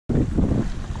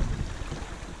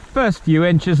first few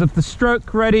inches of the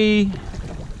stroke. Ready,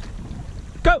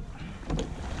 go.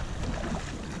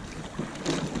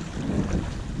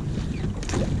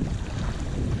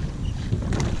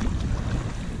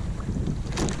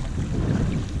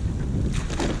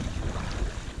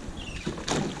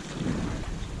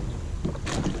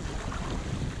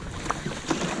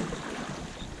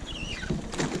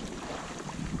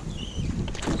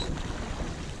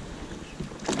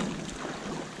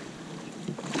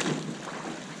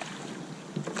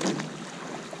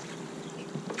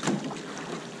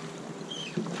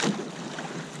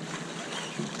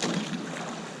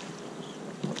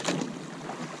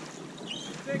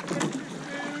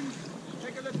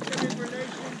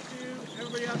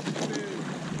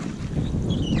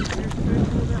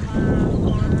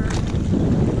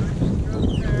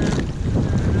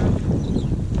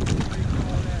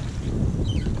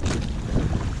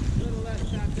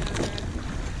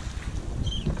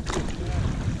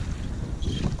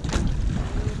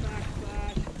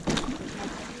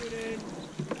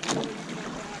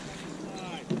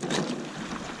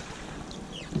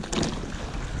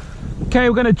 Okay,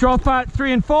 we're going to drop out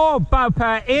 3 and 4, bow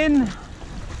pair in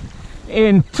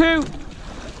 2,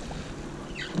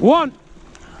 1,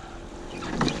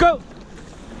 go.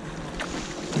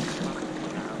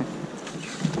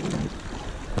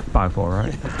 Bow 4,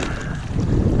 right?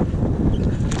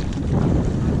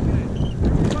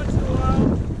 Once in a while,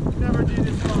 never do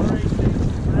this while racing,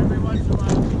 but every once in a while,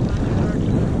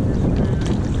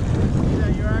 see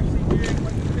that you're actually doing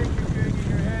what you think you're doing in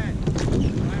your head.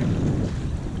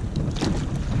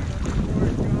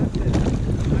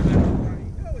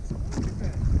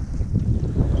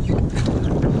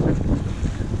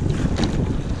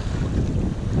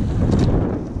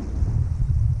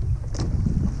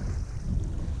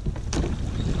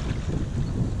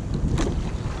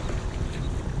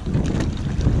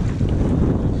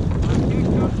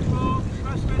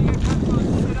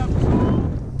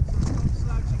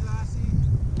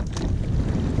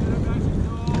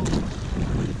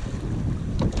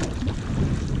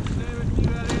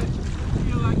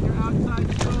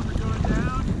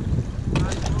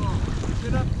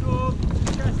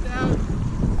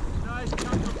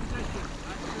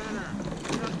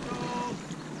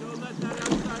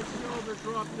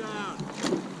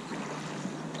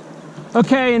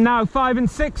 Okay, and now 5 and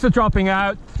 6 are dropping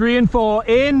out. 3 and 4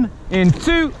 in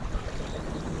 2,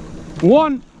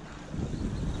 1,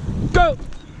 go.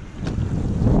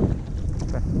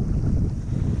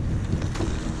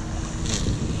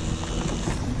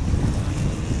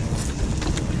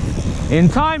 In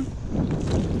time.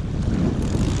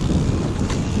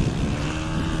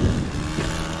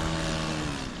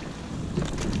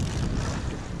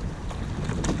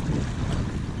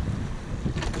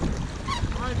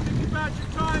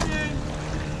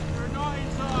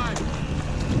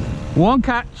 One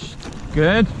catch,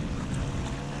 good.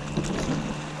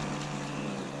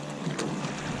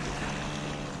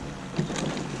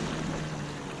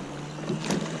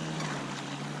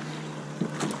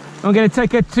 I'm going to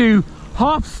take it to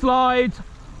half slide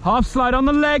on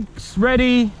the legs.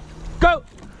 Ready, go.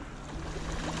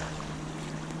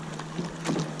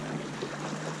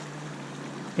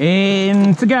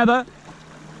 In together.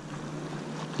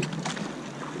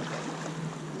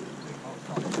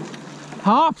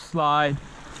 Half slide.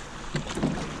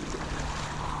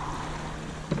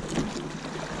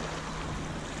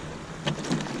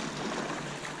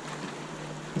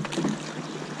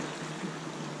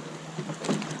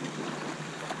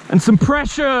 And some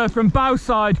pressure from bow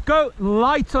side. Go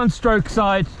light on stroke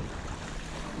side.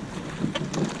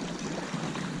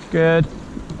 Good.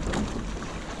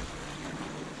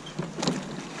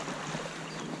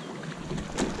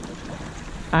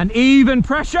 And even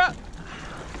pressure.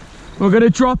 We're going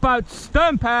to drop out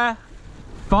stern pair,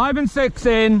 5 and 6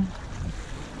 in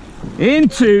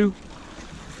 2,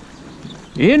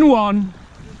 in 1,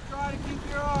 just try to keep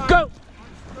your eye go. On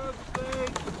stroke speed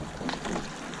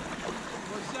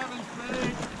or 7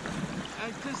 speed.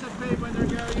 Anticipate when they're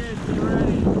going in, be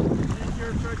ready. Use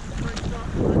your approach to spring stop,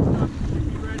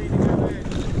 be ready to go in.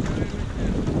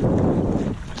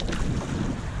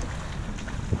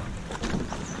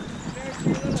 There's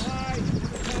your little high,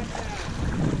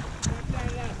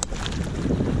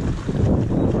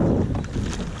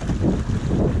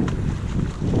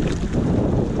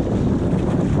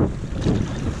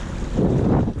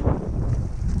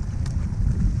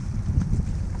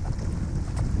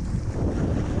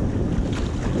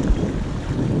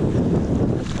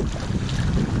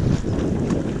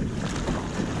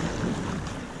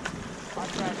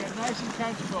 nice and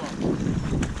comfortable.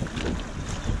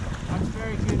 That's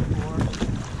very good for.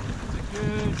 It's a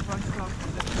good front stop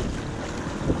position.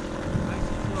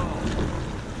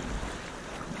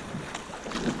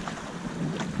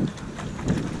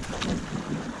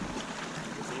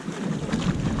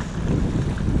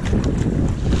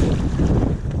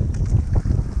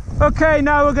 Okay,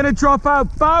 now we're going to drop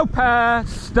out bow pair,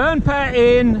 stern pair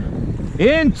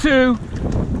in 2,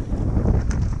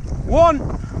 1,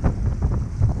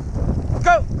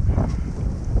 go.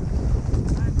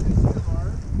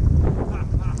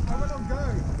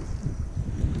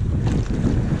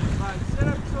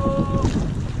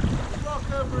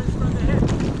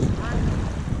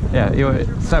 Yeah,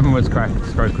 7 was correct,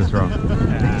 stroke was wrong.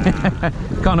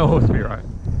 Can't always be right.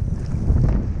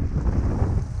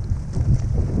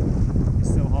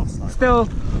 Still half slide. Still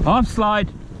half slide.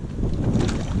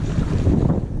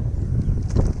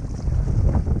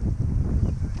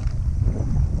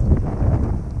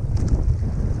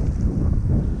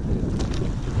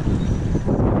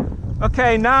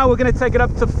 Okay, now we're going to take it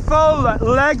up to full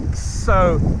legs.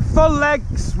 So full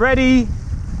legs, ready,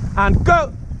 and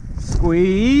go.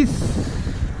 Squeeze.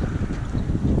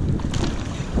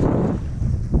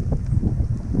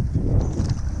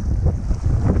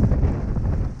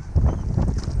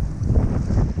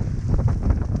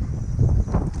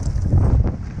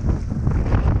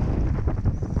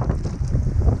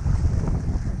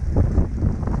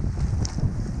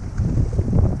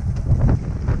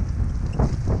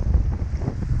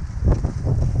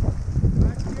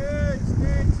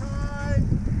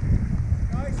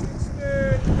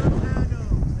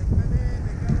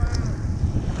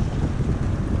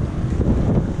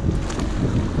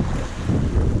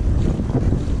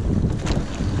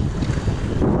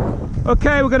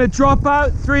 Okay, we're going to drop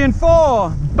out 3 and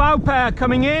 4. Bow pair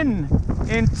coming in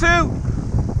 2,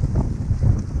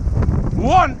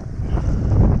 1,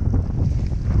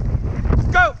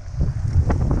 go.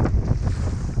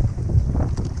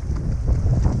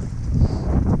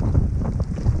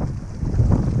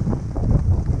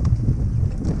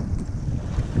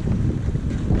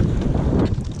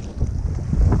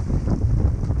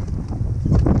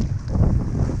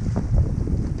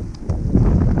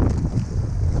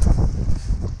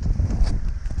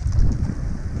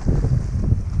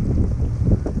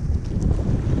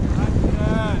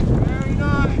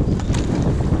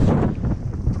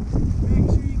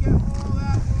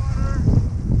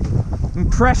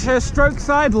 Pressure stroke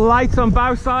side, light on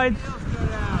bow side.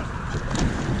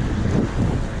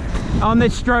 On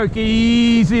this stroke,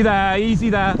 easy there,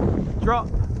 easy there. Drop.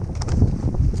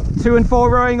 2 and 4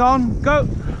 rowing on, go.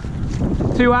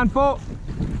 2 and 4.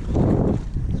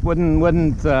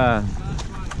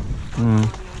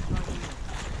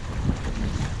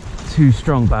 Too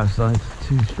strong bow side,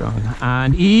 too strong.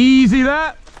 And easy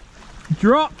there.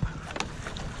 Drop.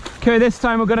 Okay, this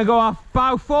time we're gonna go off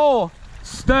bow 4.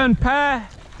 Stern pair,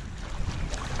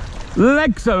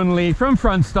 legs only from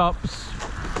front stops.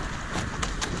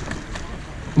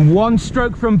 1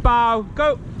 stroke from bow,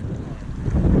 go.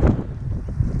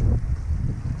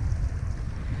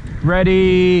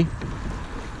 Ready,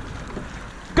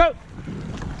 go.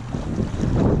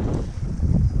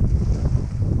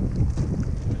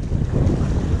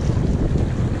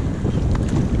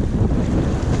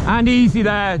 And easy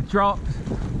there, drop.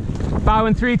 Bow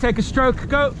and 3, take a stroke,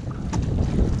 go.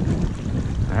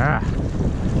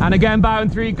 And again, bow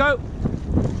and 3, go.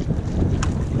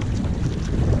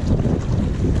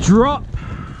 Drop.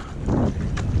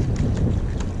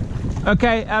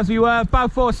 Okay, as we were, bow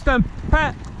 4, stern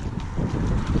pair.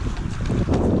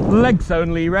 Legs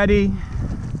only, ready,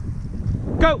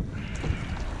 go.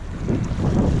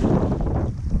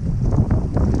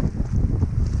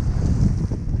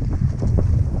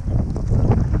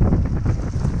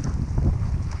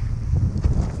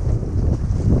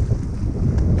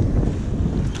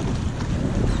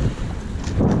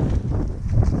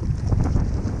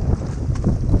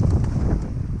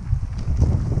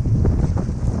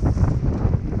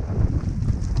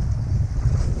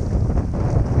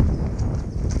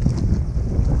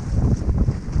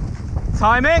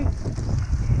 Timing.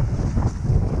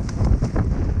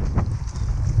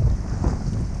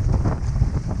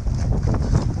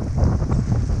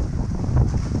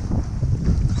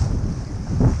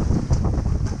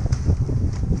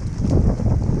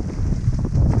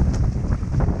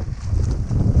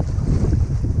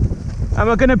 And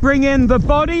we're going to bring in the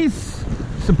bodies.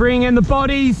 So bring in the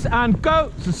bodies and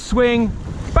go. So swing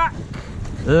back,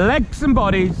 legs and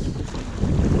bodies.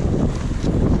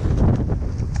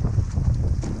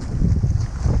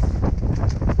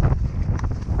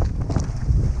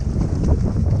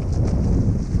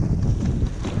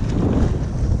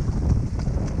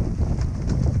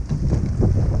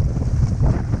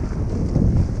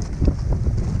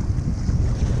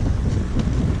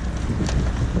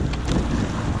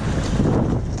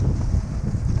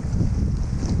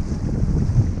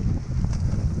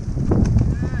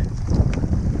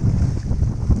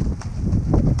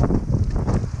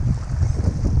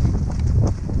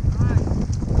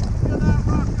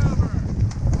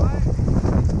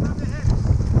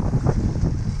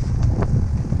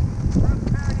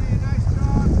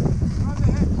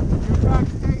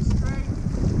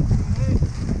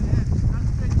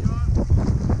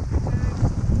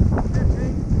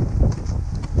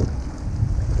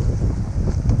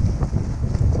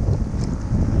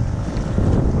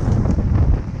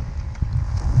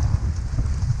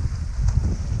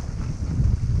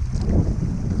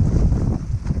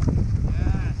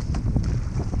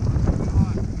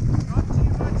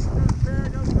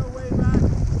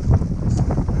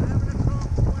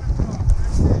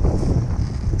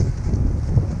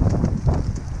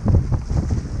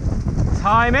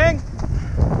 Timing.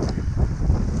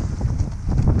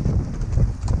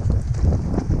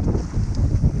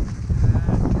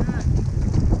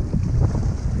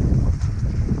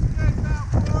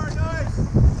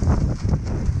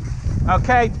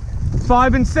 Okay,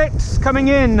 5 and 6 coming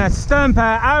in, stern pair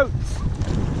out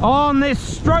on this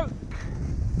stroke.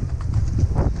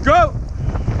 Go!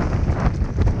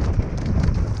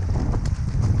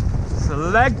 So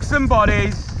legs and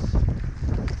bodies.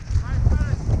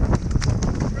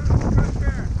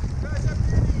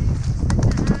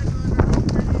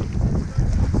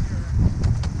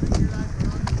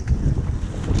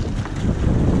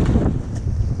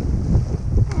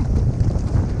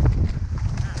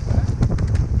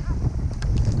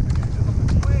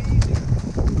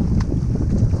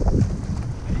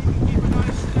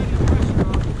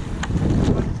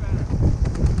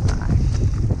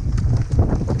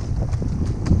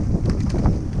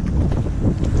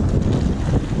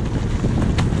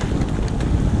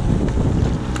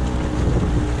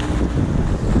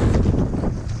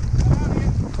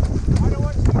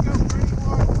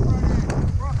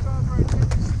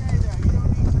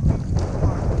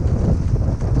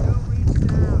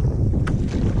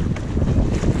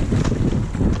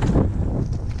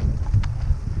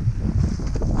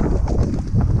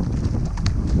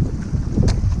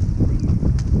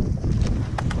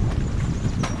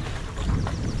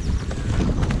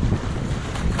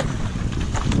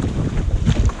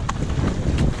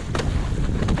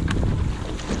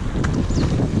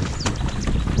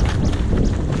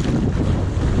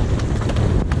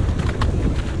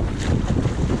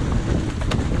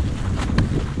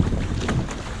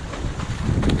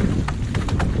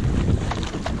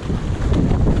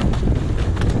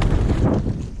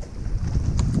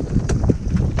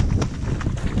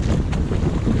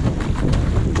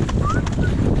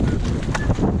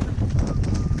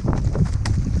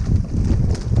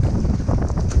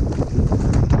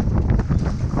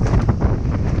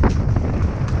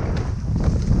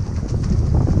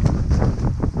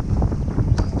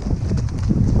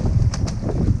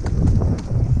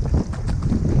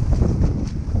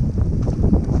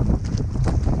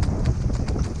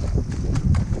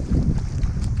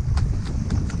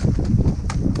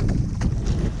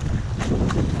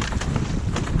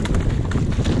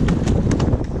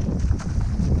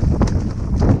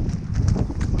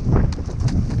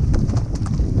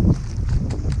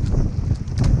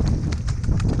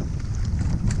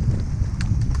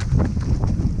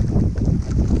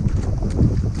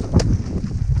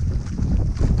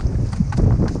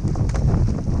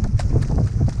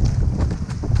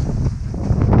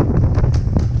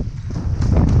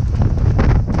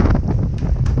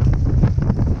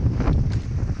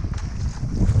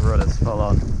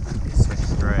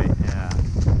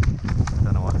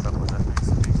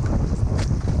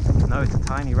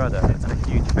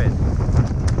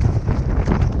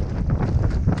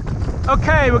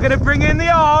 Okay, we're going to bring in the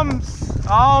arms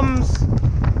on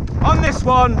this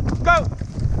one. Go!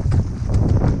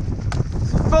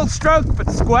 Full stroke, but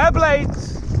square blades.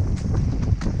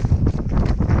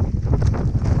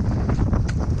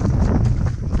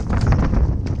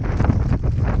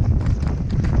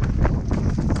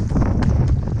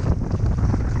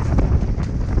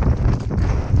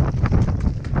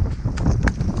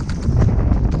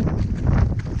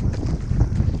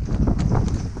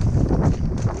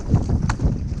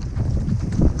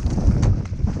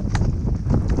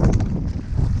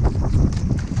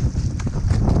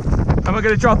 And we're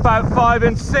going to drop out 5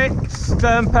 and 6,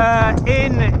 stern pair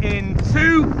in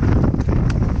 2,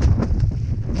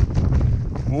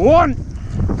 1,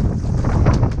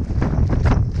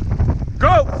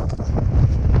 go!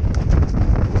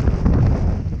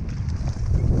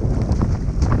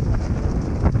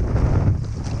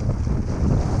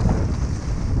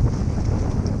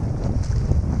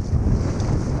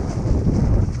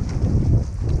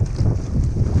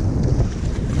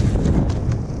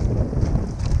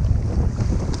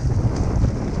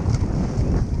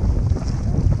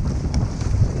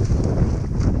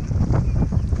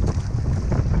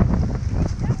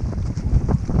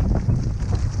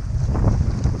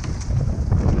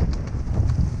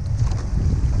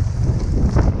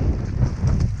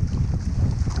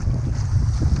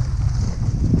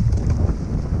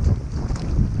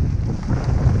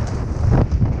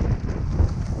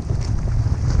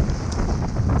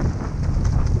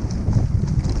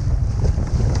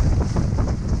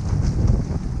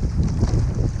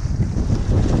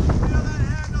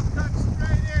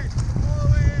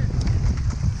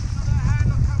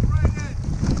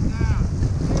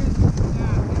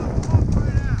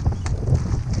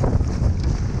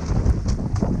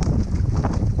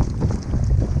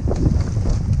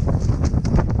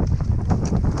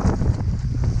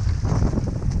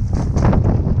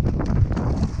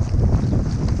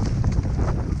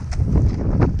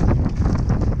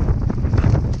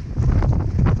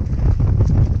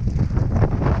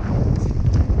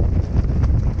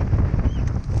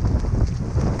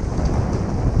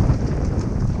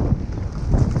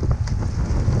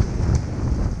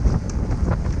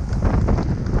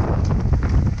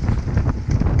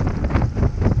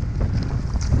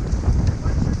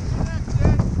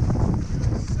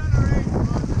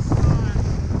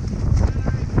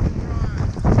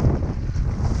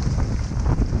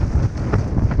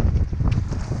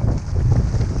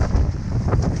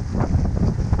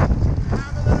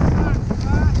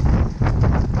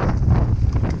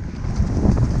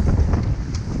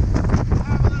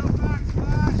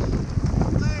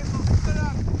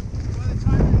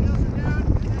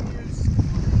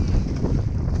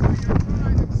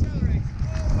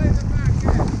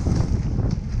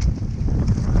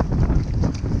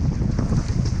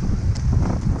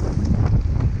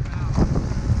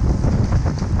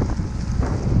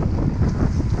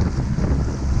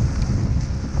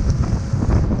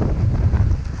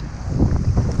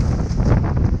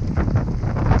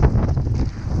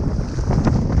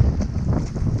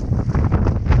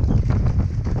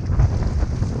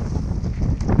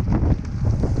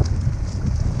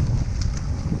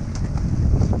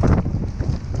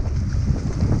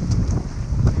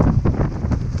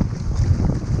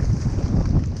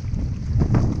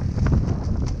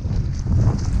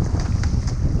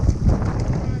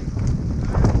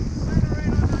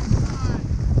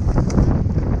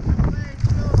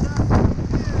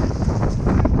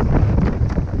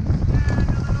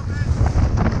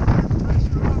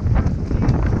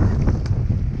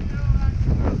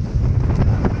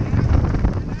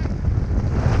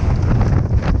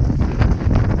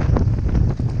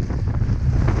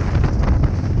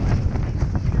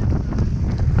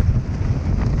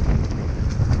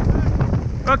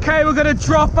 Okay, we're going to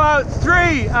drop out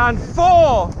 3 and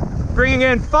 4, bringing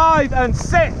in 5 and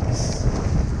 6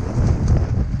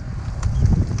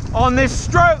 on this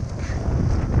stroke.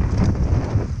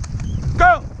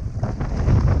 Go!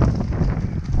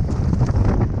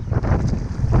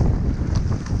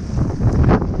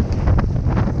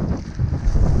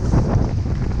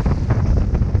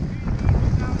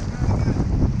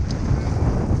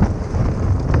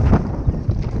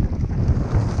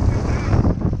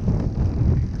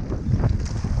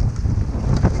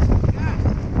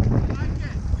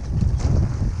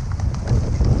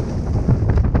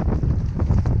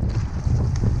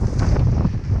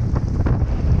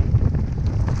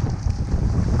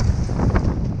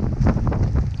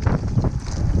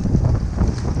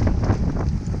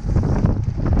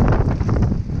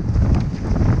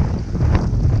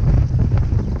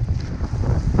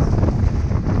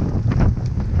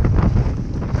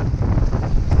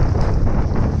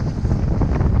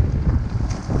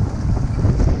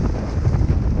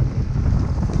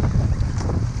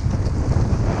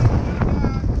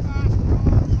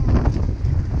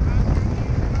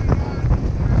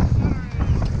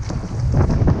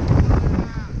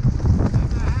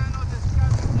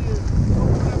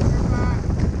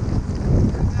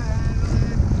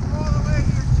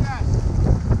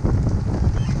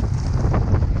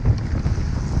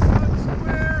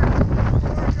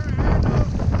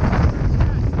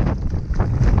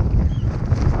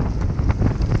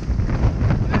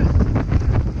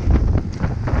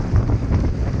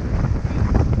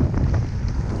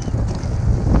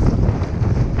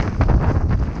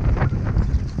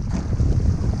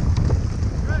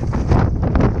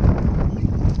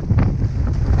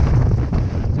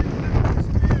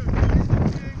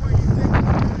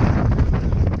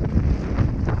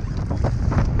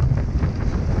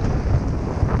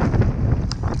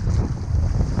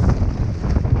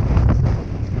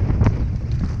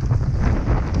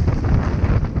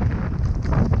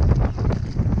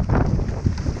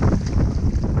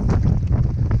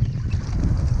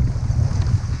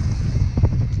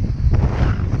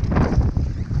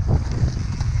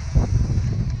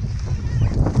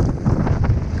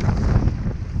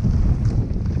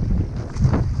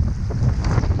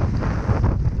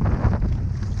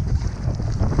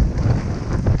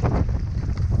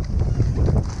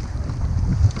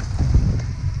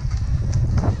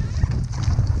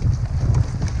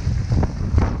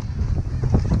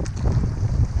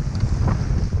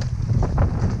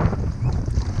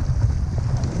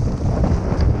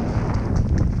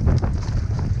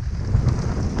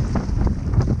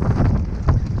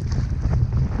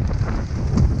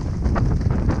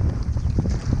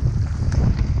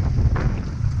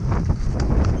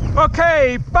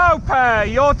 Okay, bow pair,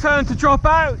 your turn to drop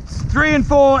out. 3 and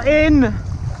 4 in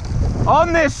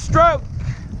on this stroke.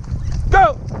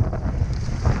 Go!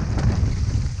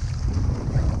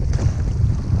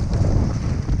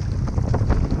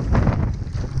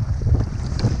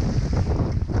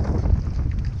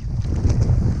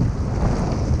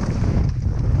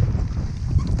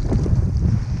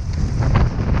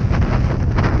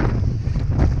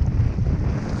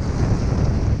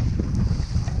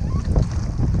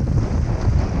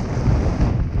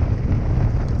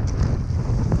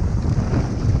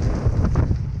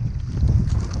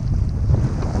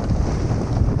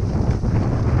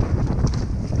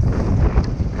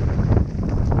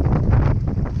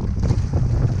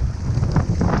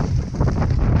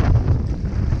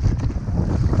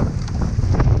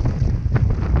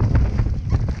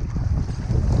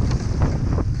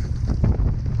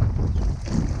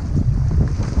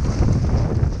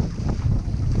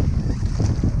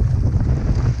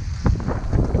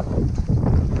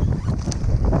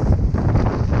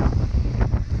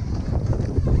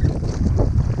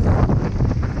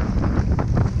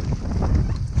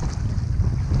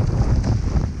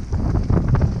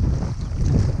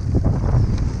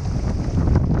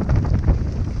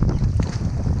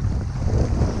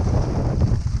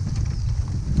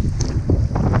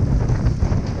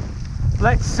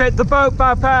 Let's set the boat,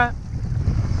 bow pair.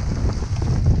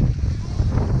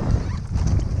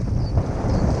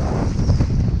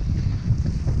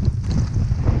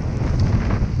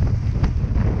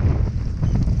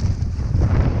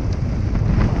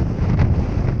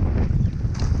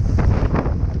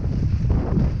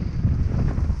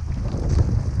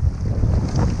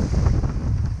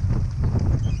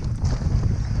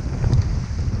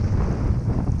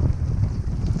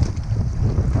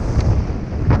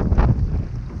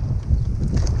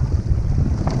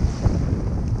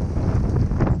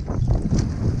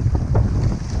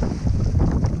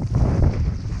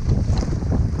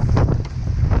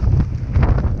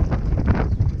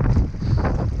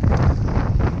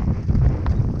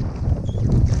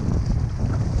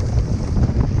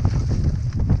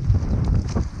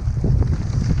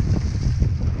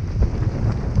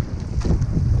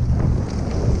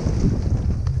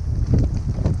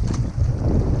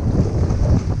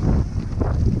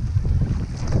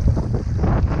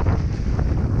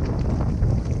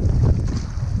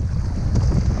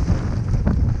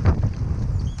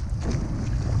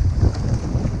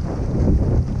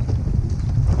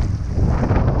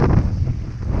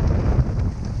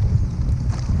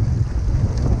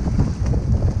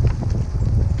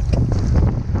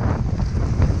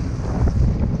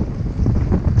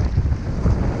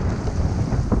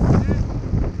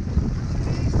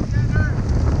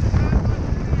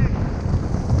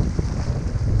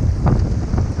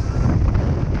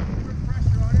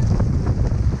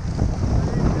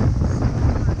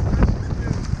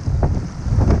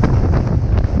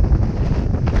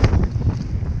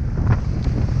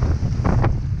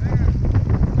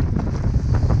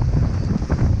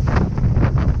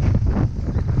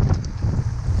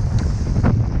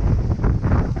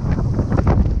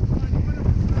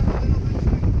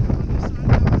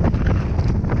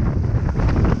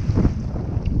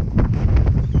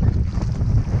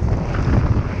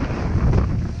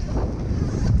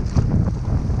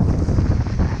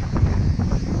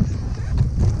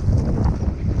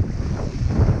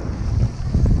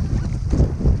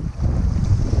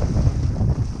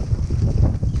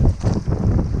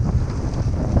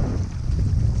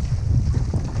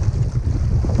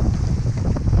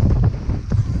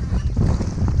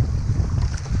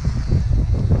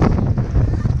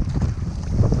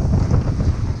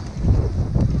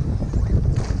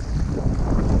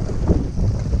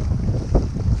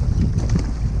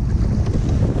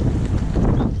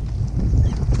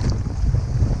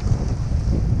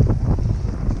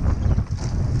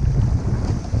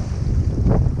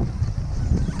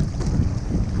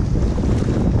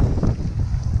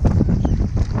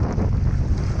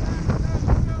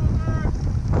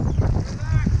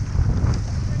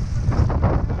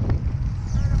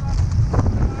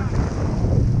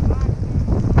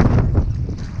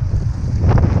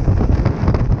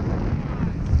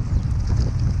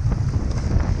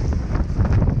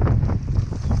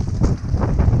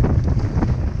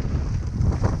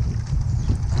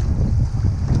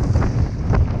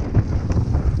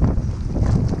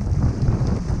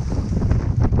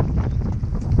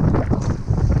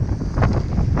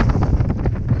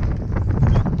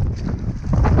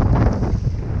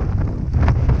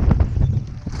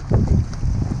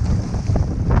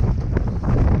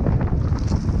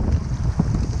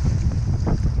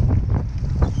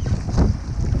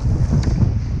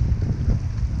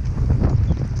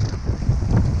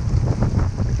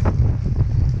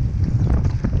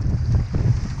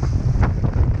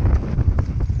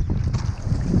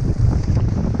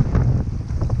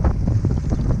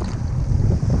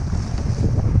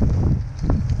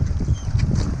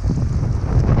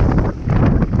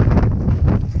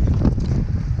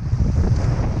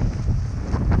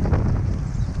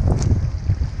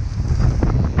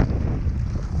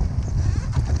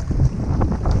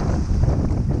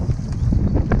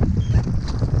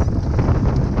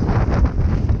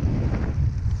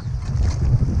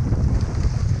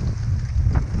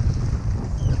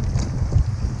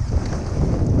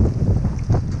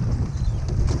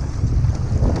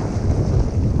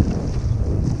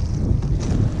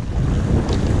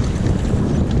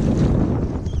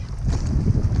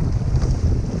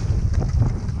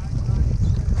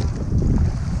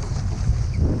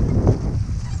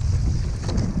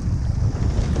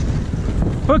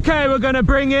 Okay, we're going to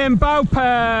bring in bow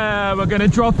pair. We're going to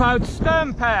drop out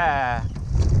stern pair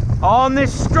on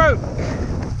this stroke.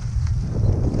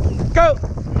 Go.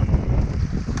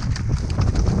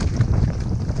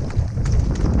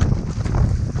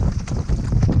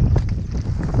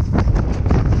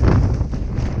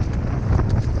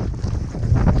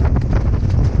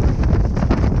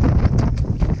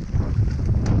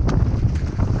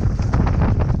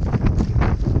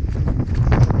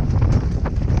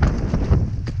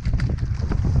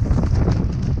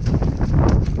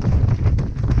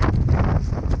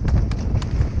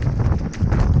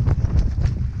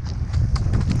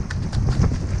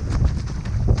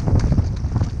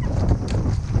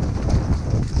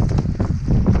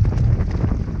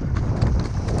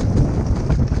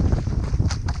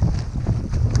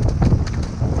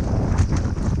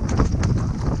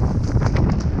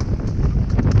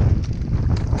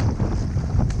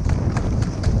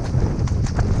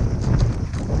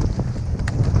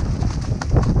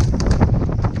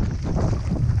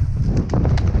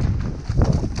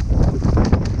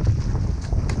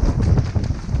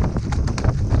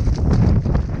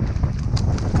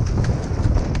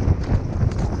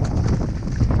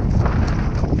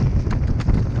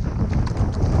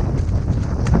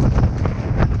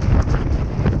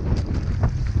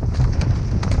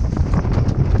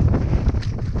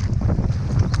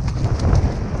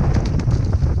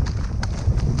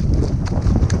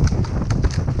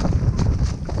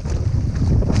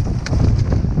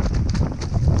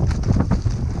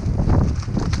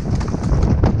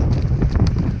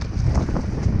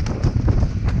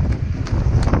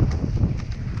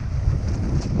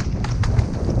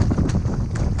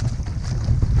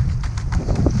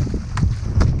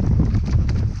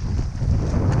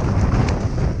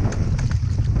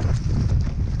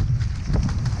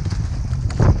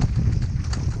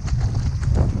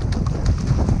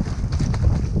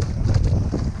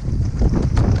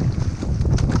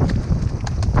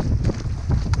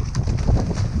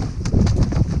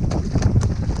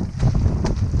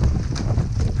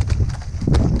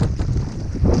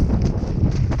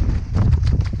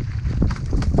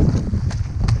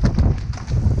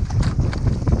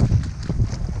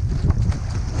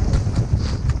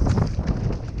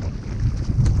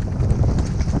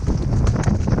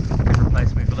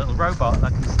 Robot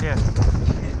that can steer.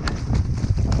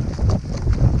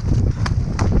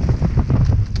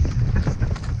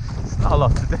 It's not a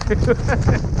lot to do.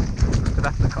 But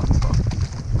that's the console.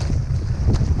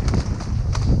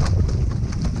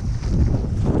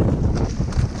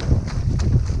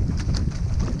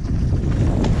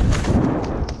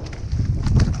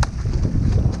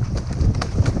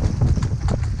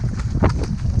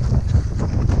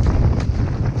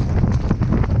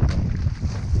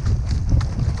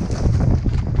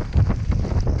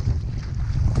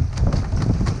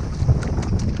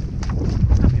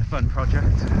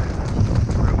 Project.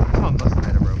 Tom must have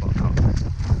made a robot compass.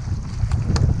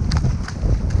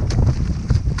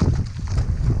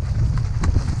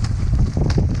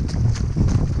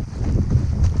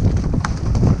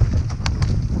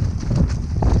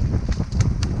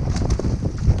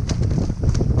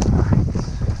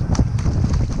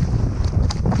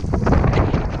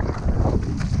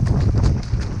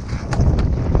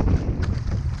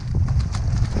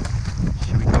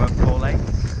 Should we go up 4 lanes?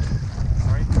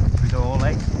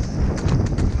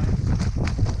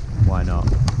 Why not?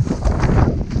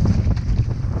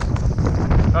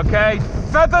 Okay,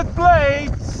 feathered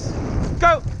blades,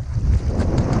 go!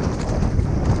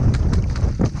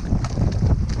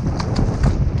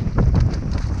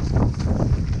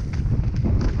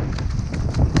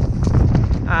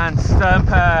 And stern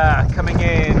pair coming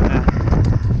in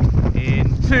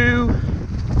 2,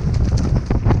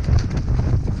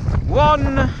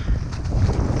 1,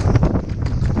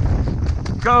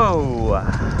 go!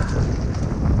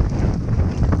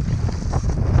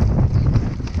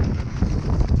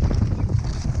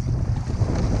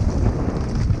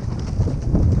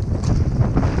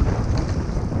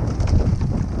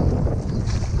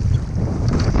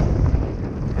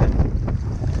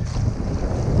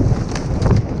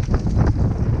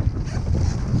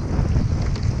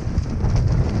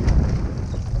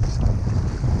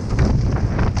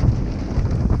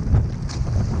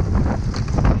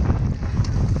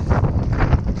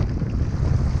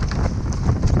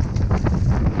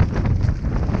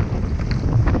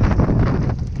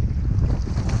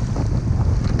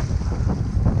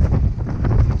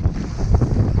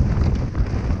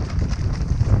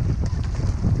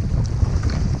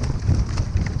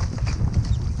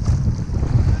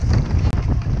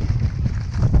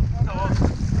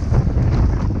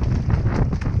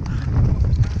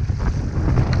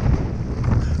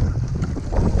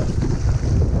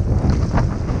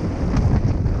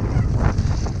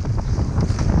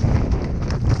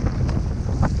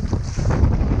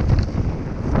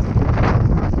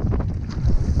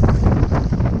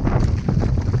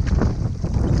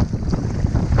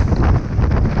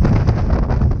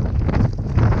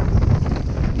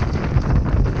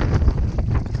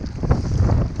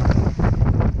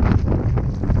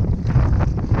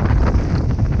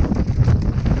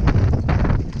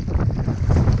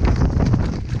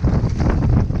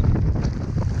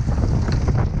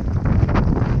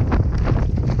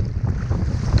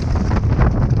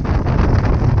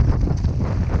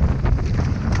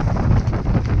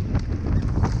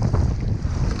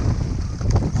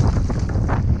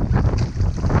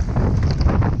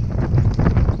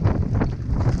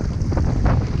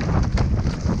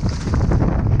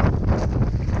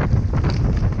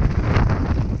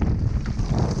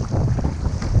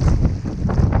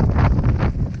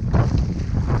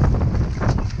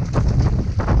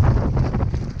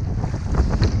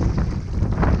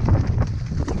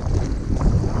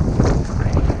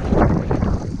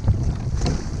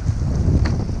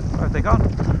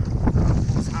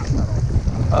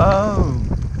 Oh,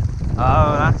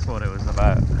 oh, that's what it was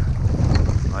about.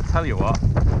 I tell you what.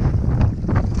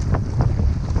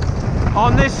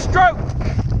 On this stroke,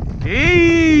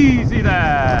 easy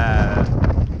there.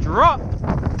 Drop.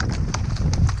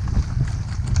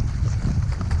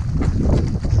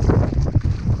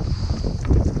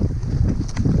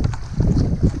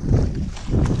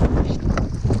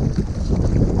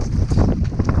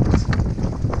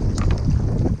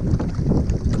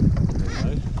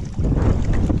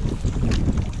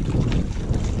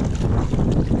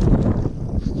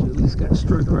 Let's get a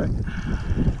stroke right.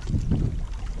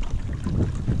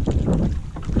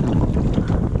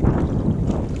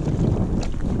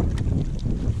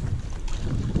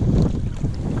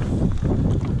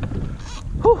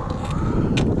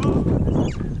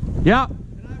 Yeah.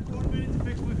 Can I have 1 minute to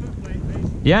fix my foot plate,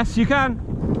 please? Yes, you can.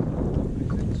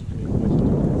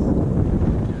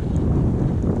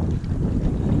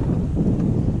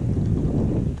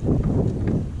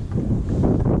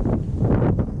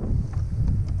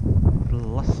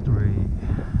 Blustery.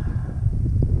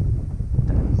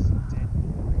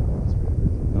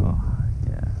 Oh,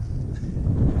 yeah.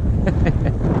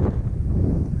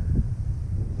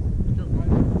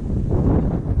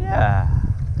 Yeah.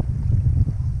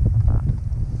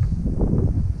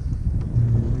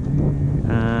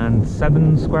 And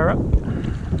 7 square up.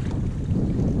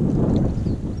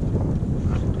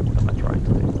 What am I trying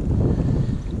to do?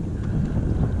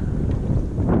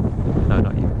 No,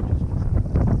 not you.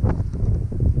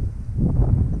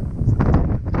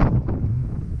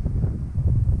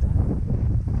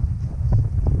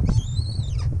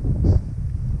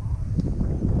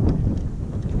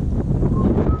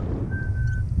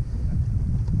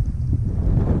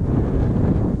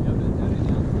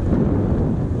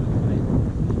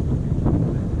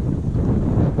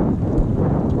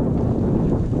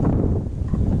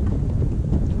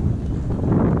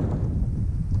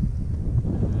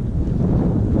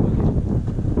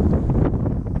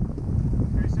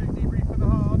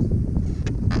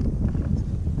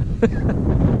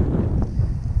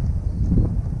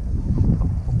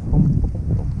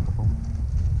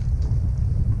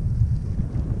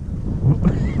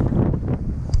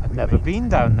 I've never been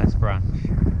down this branch.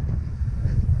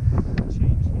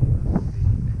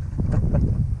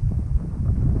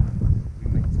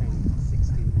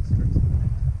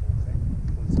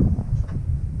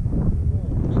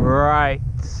 Right,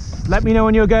 let me know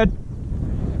when you're good.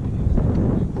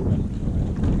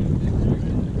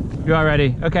 You are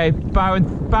ready. Okay, bow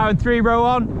and 3, row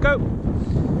on, go.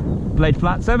 Blade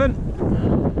flat 7.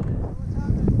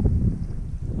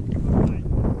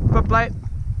 Foot plate.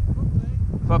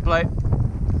 Foot plate.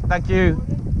 Thank you.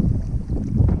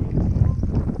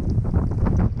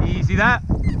 Easy that.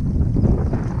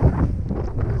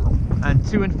 And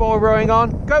 2 and 4 rowing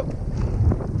on, go.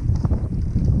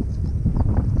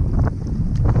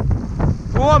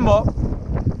 1 more.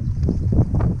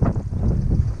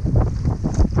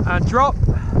 And drop.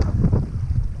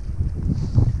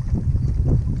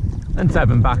 And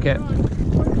 7 back it.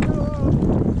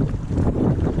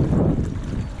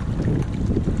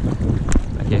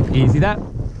 Okay, easy that. So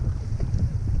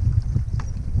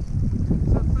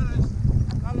fellas,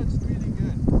 that looks really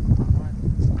good. Right.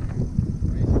 Beautiful work.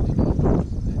 We're getting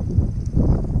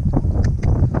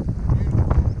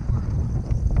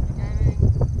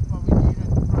what we need at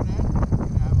the front end. We're going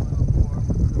to have a little more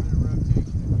with a little bit of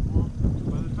rotation if you want.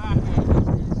 But the back end is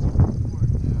really super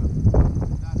important now.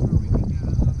 That's where we can get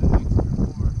a little bit extra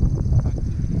more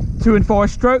activity. 2 and 4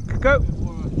 stroke, go.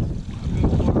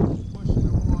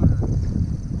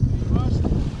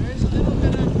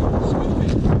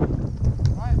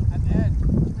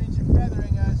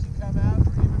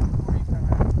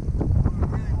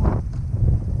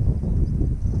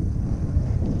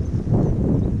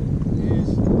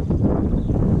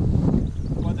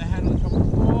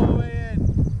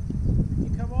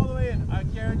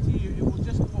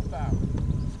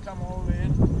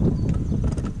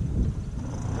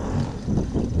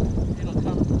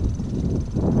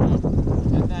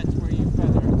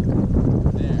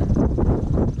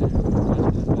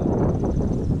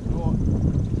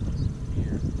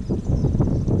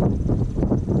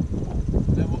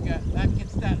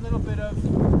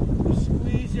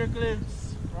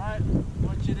 Glutes, right? I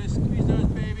want you to squeeze those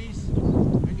babies,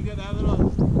 and you get that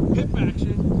little hip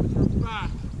action with your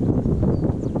back.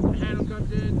 The handle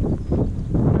comes in,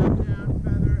 back down,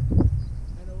 feather,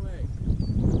 and away.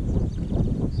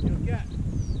 You'll get,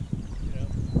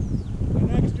 an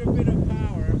extra bit of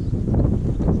power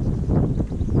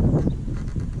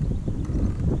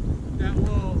that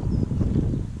will,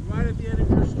 right at the end of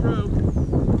your stroke,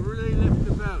 really lift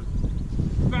the boat.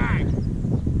 Bang!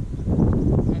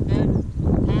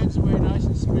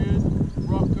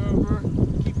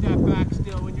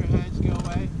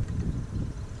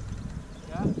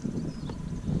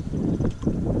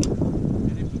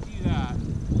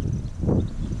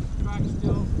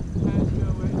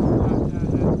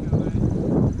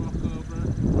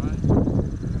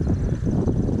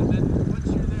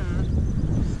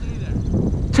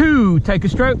 2, take a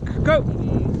stroke, go.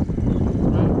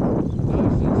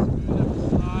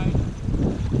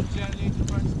 Gently into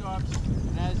front stops,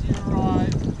 and as you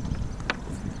arrive,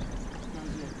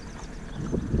 goes in.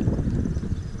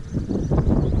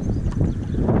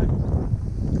 Little bit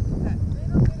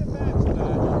of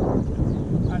backsplash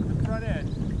at the front end.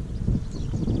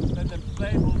 Then the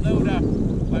blade will load up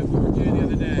like we were doing the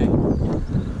other day.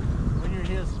 When your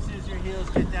heels, as soon as your heels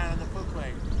get down on the foot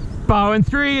plate. Bow and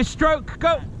 3, a stroke,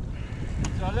 go.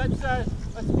 So let's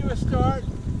do a start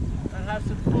and have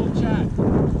some full chat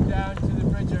down to the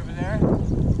bridge over there,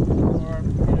 or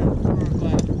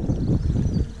like,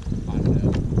 I don't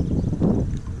know,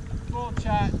 full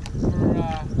chat for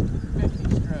 50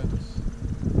 strokes.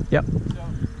 Yep. So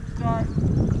start,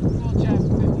 full chat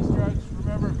for 50 strokes.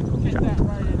 Remember, get that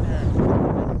right in there.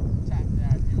 Tap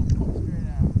that, you'll pull straight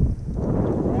out.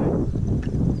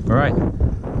 All right.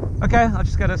 Okay, I'll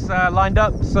just get us lined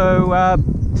up. So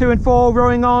 2 and 4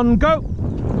 rowing on, go.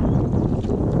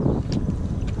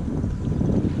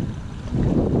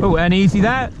 Oh, and easy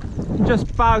there.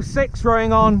 Just bow 6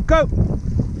 rowing on, go.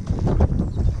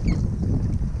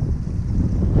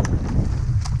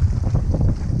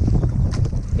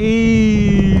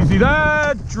 Easy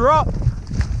there, drop.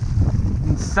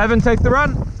 And 7, take the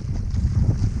run.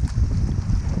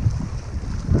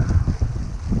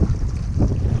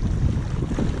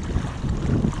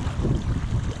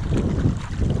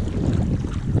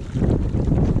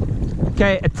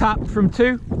 Okay, a tap from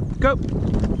 2, go.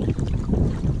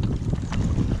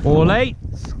 All 8,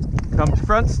 come to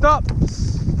front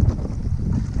stops.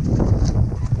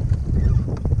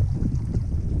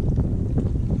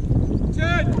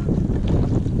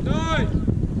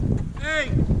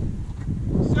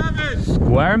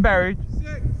 Square and buried.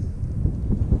 6,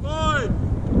 5,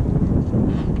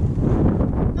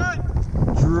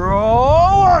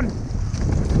 Draw 1,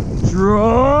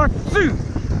 draw 2,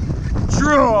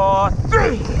 draw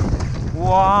 3,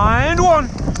 wind 1,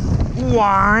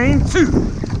 wind 2,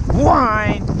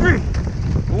 wind 3,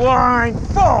 wind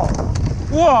 4,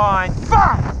 wind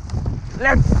 5,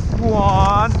 length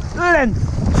 1, length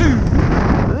 2,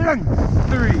 length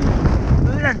 3,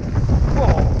 length 4,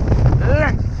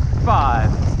 length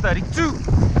 5, 32,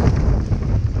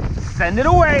 send it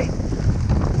away.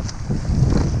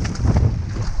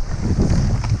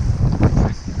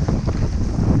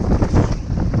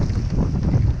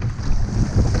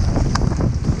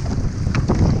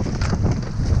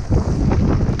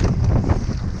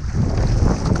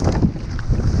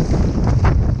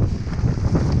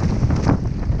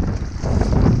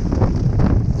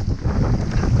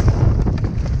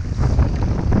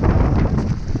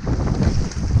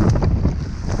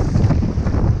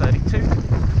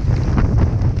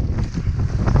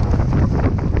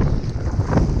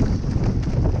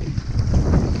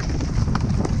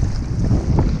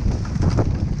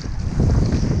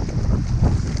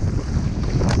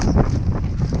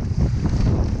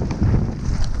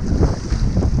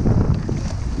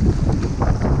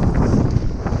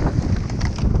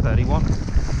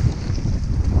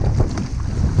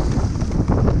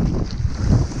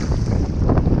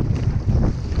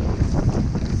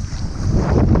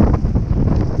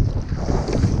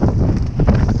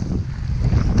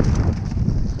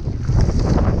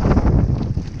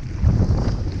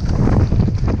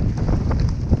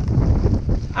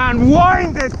 And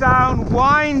wind it down,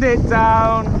 wind it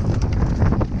down.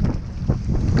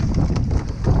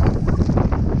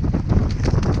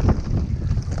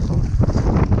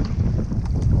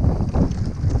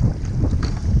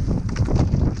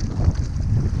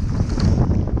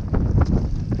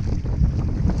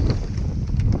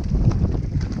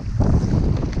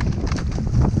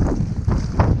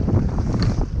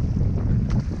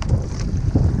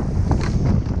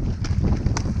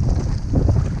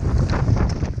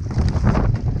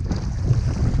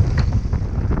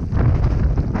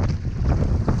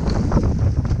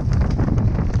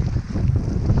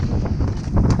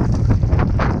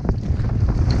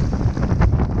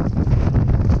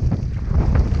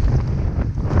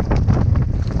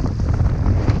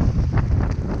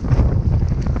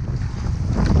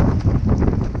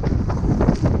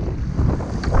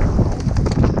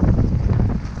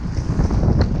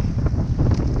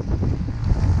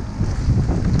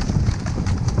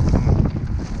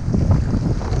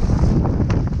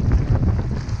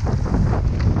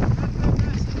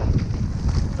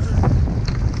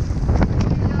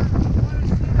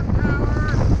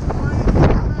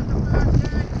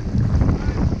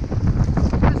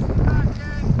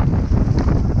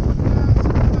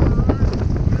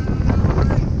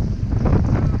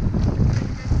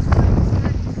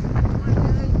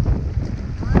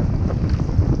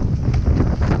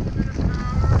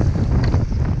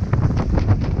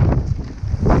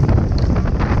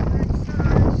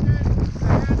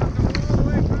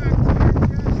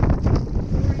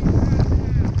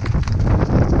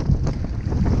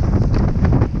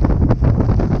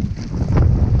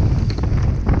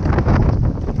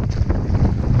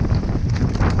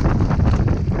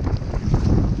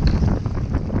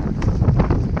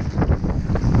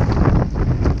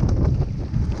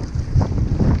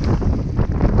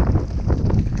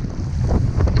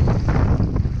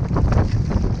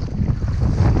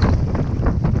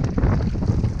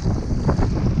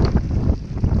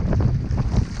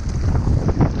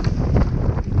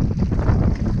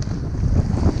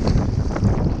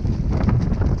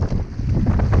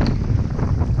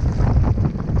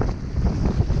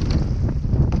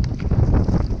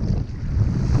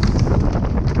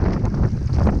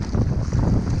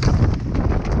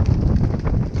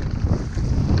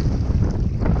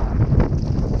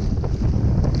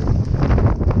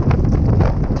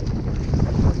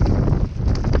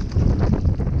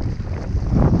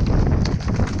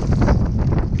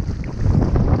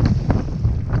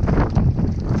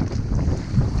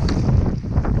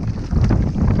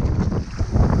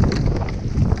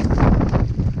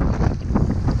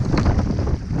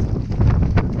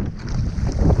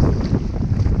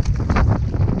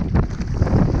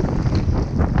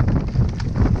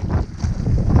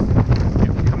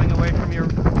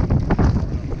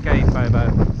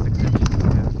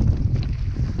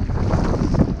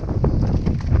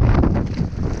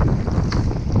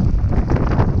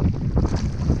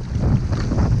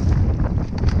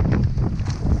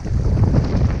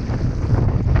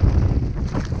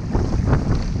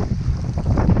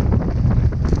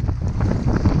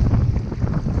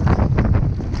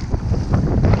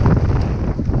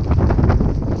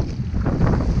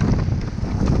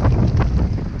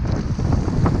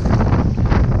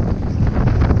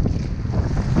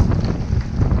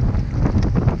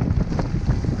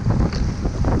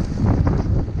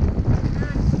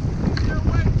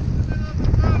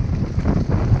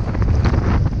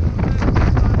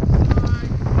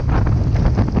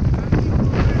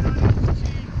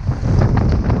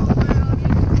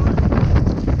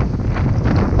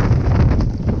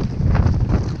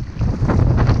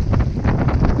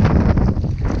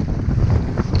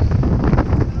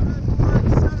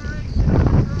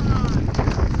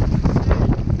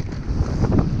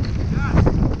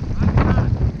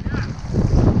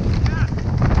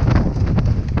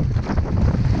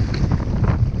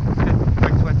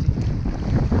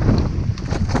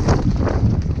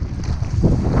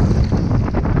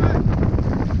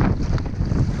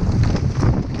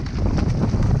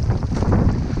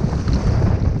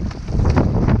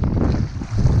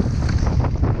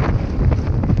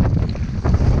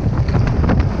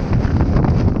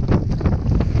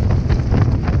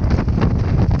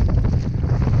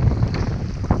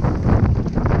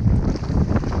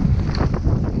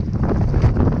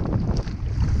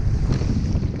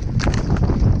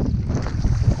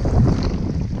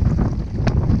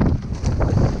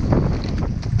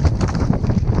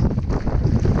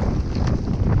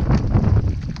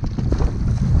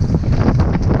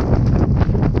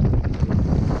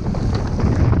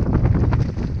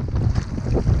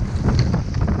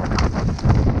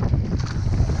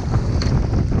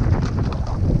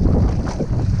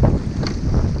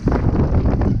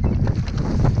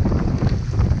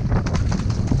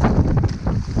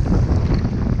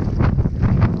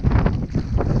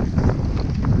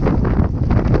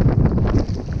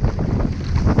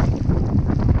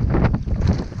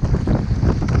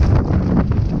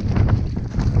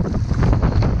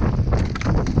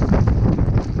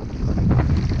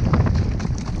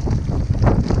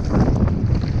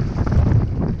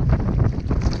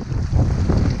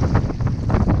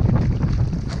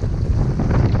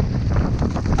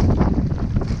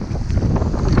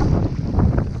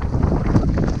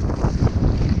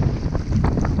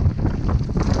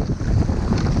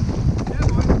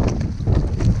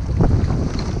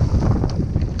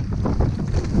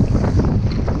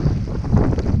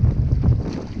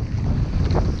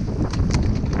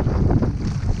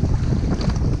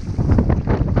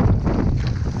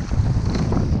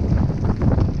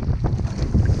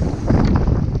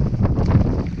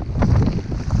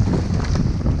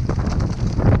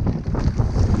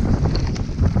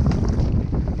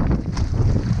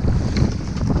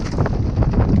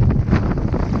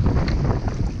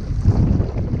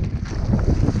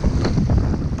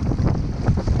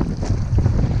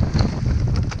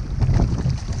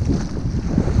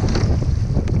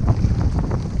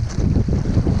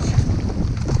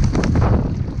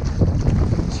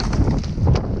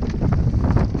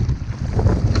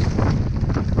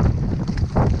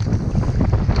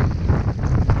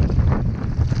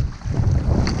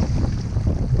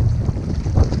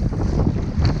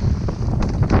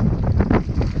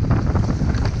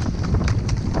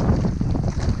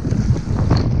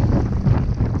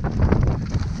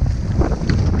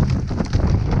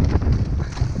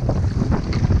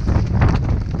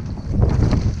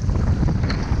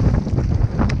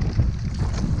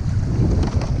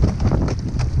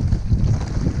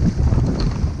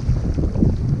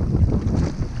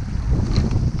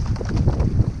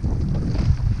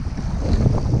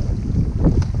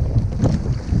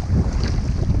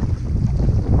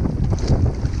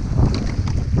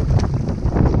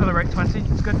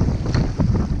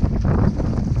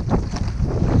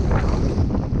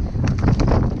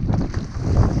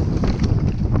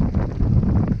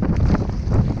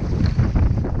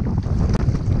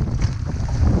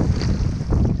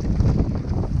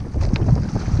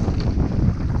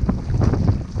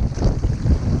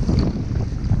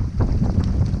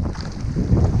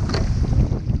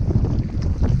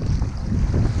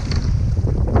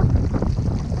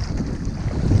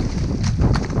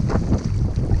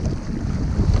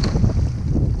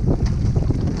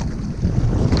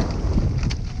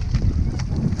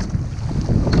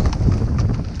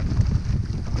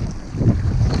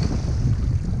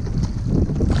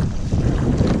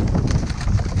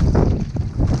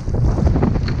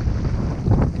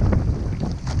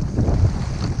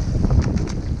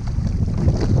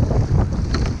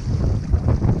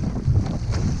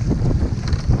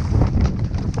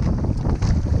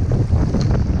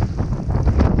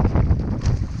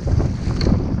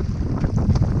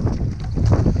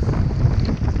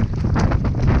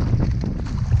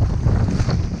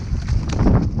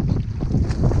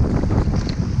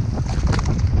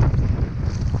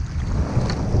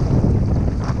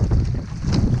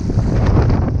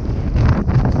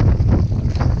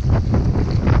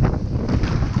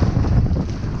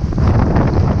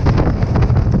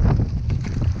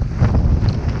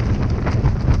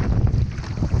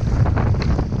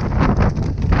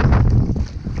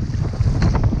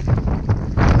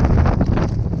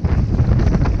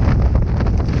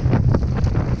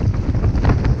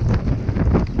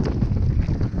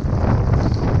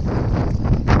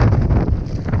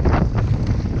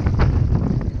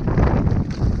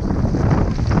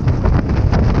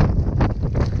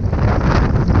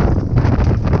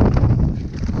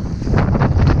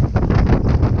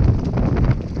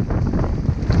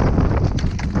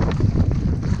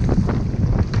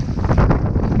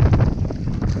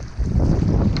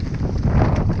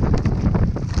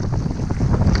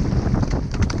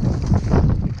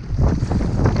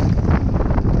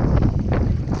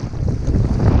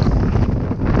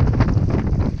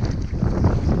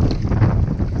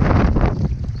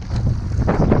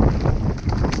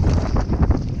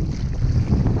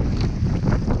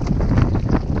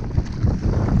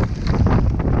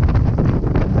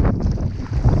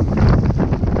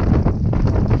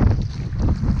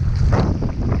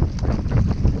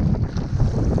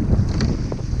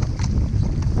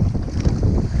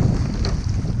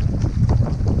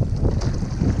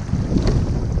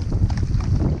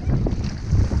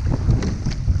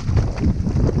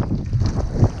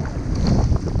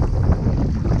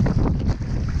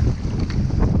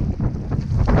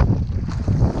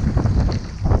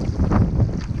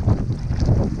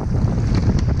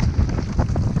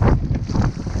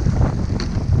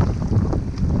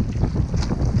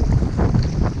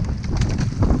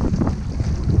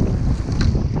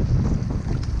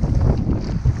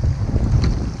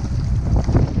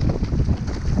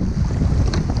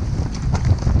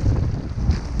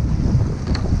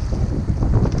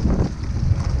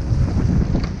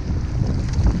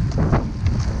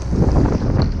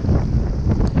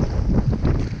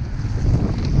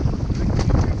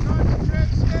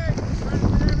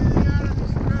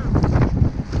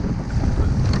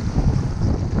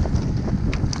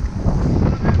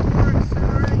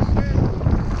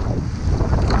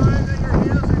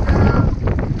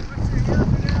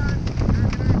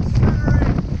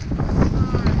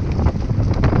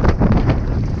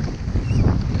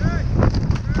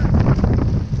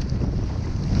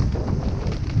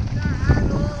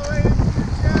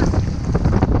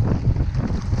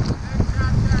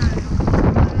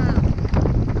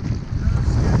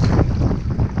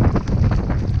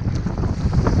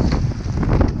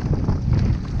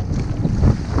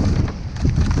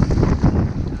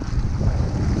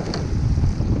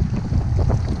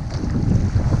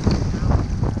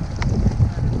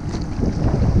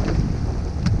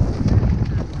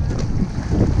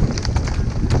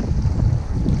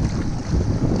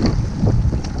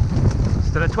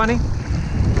 at 20.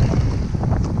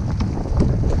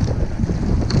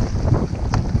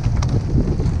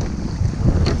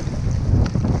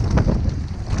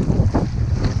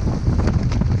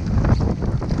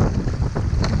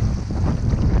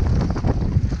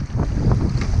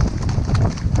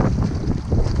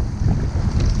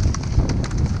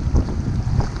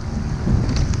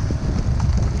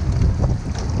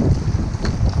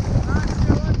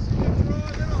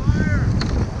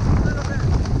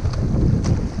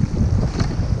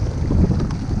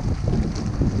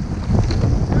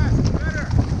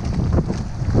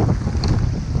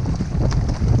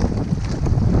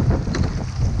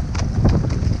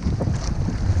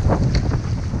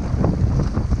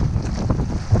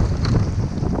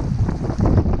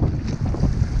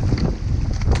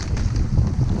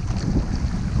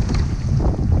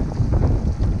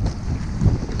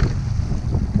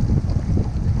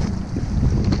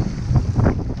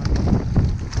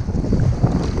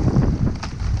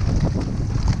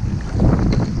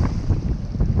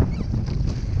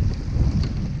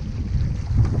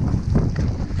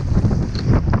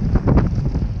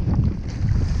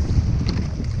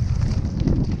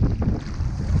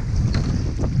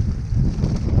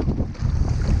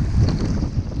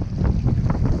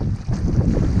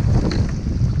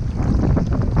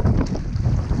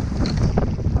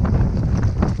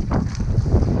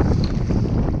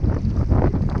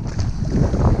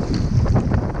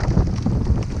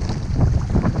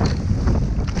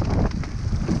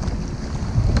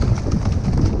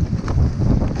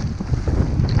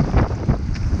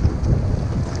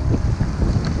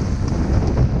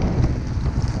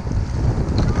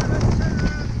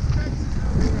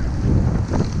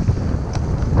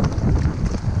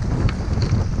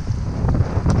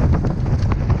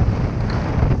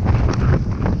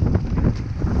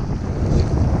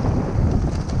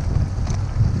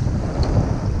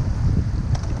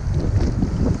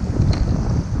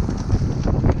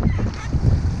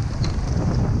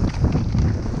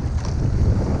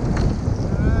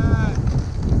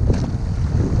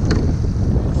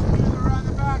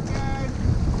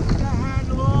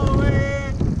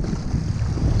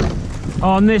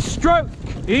 On this stroke,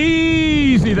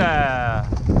 easy there.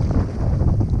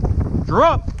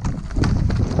 Drop.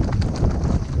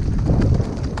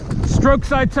 Stroke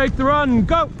side, take the run,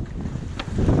 go.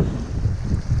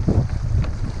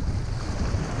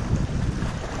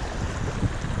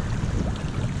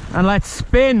 And let's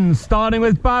spin, starting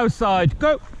with bow side,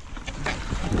 go.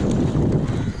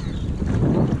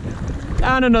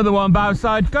 And another one, bow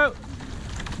side, go.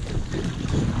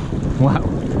 Wow.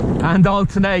 And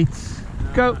alternate.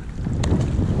 Go.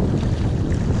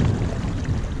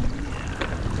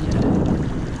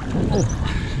 Oh.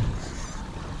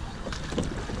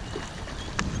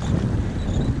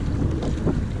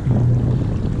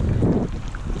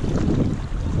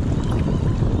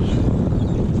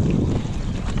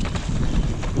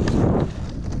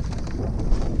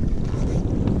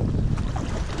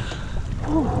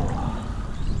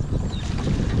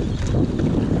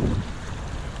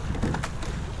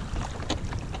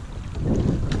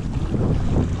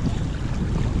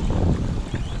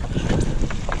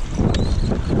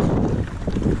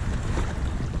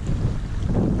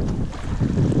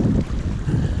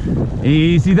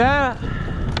 Easy there.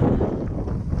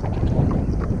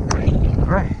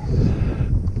 Great.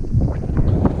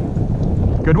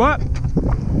 Good work.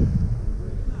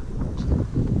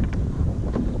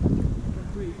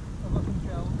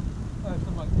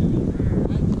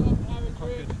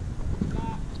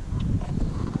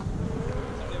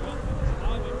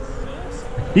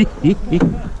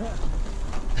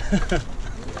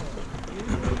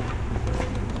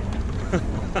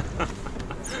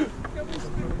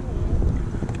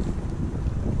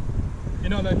 You're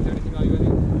not allowed to do anything, are you, Eddie?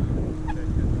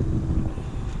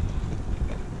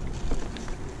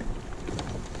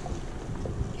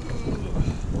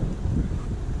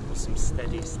 Some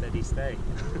steady stay.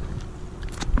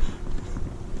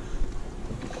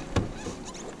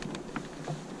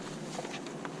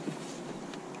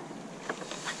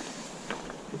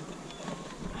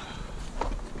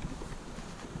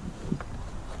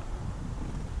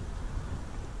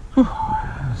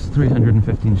 It's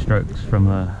 315 strokes from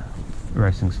the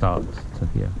racing start to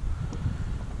here.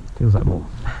 Feels like more.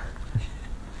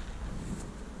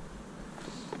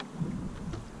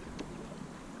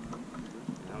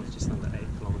 That was just under 8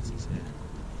 kilometres here.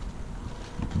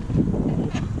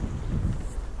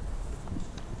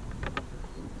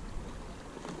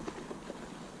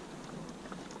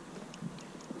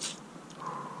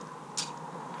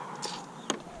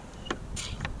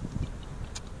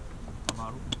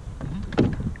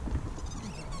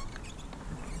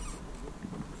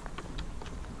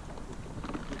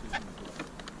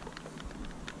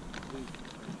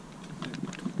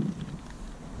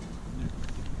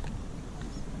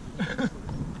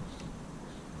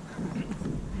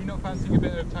 You're not fancying a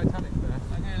bit of Titanic there?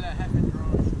 I'm going to let Heffen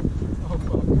drive. Oh,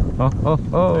 fuck. Oh,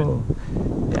 oh, oh.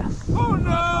 Yes. Oh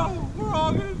no! We're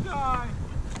all going to die!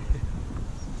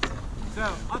 So, I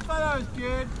thought that was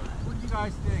good. What do you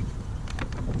guys think?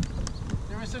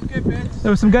 There were some good bits.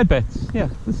 There were some good bits. Yeah,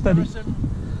 it was There steady. were some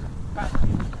bad bits.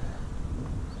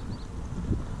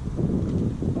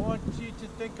 I want you to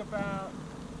think about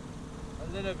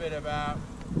a little bit about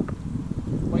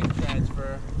weight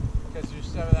transfer, because there's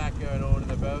some of that going on in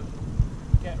the boat.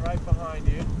 Get right behind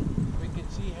you. We can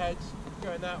see heads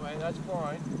going that way, that's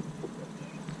fine.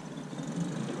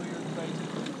 Show your face.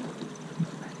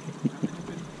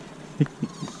 I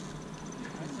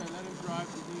said let him drive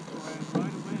the decoy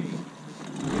right away.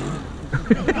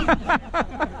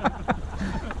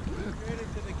 Straight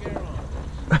into the Garon.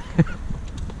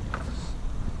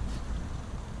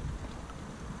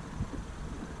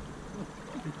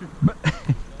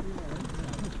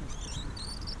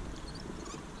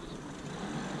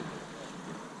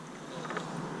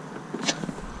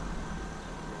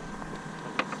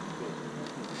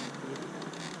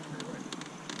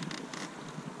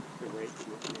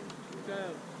 So,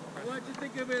 I want you to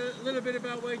think a little bit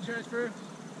about weight transfer.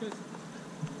 'Cause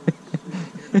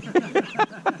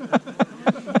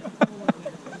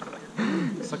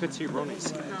It's like a two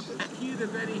Ronnies. cue the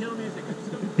Benny Hill music.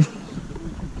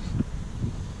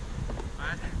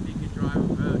 I asked him if he could drive a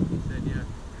boat. He said yes.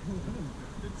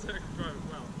 Didn't say I could drive it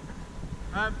well.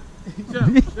 So,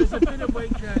 there's a bit of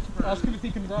weight transfer. Ask him if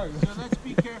he can row. So let's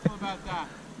be careful about that.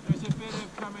 There's a bit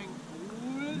of coming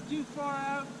a little too far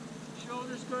out,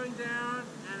 shoulders going down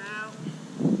and out,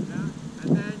 yeah,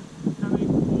 and then coming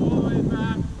all the way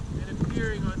back and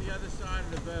appearing on the other side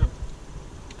of the boat.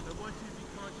 I want you to be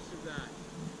conscious of that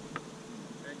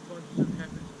and conscious of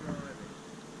Heffen's driving.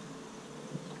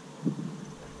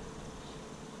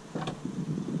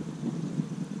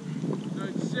 So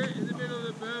sit in the middle of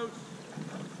the boat.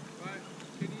 But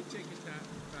can you take a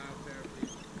bow there,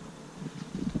 please?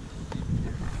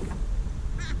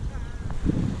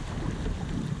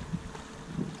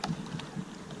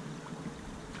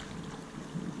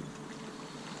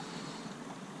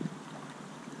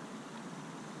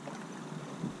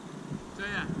 So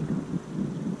yeah,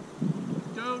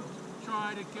 don't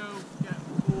try to go get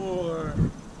more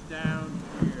down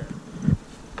here.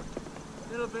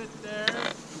 A little bit there,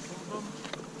 boom,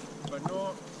 but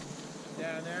not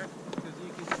down there, because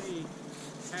you can see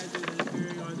heads is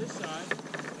appearing on this side,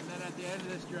 and then at the end of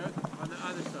the stroke on the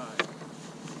other side.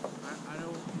 I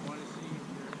don't want to see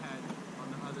your head on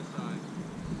the other side.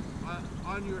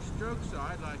 On your stroke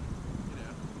side, like, you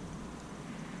know,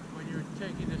 when you're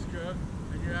taking the stroke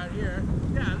and you're out here,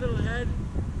 yeah, a little head,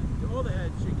 all the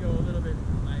heads should go a little bit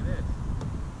like this.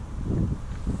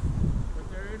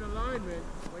 But they're in alignment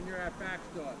when you're at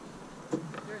backstop.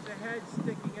 If there's a head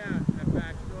sticking out at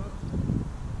backstop,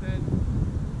 then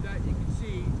that you can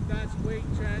see that's weight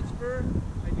transfer,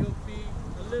 and you'll be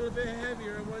a little bit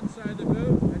heavier on one side of the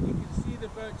boat, and you can see the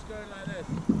boats going like this.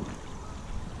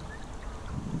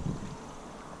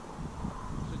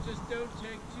 So just don't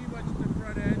take too much at the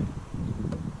front end,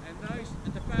 and nice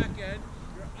at the back end,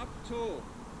 you're up tall.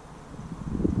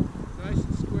 Nice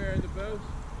and square in the boat,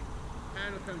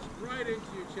 handle comes right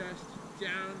into your chest,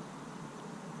 down,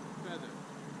 feather.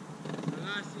 The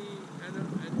lassie, and not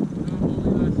only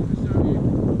lassie for some of you,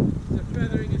 the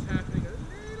feathering is happening a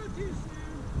little too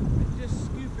soon, and just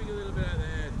scooping a little bit at the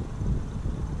end.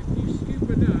 If you scoop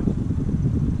enough,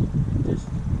 just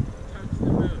touch the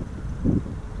boat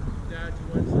down to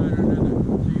one side or another.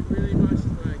 So you really must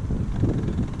like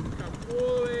come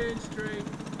all the way in straight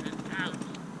and out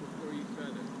before you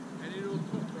feather, and it'll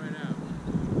pop right out.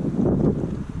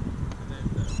 And then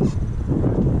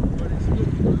but it's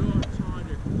looking a lot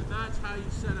tighter, and that's how you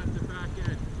set up the back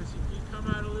end. Because if you come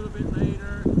out a little bit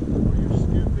later, or you're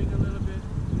scooping a little bit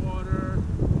water,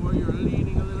 or you're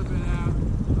leaning a little bit out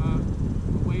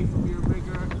away from your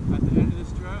rigger at the end of the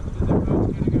stroke, then the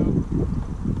boat's going to go.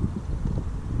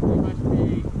 You must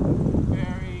be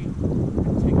very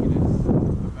meticulous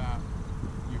about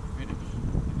your finish.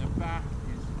 And the back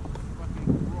is fucking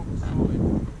rock solid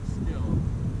still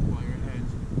while your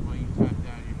head's, while you tap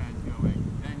down, your head's going,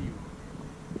 then you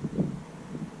will.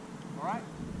 Alright?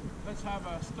 Let's have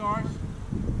a start,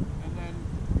 and then,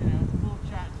 you know, we'll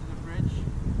chat to the bridge,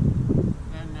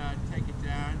 then take it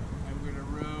down, and we're going to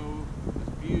row as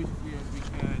beautifully as we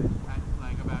can at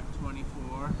like about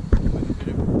 24 with a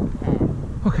bit of power.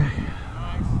 Okay,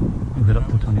 Nice. we'll get up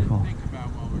to I want you 24. Think about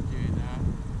while we're doing that,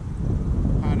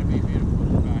 how to be beautiful in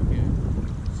the back end.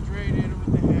 Straight in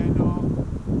with the handle,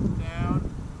 down,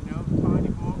 you know,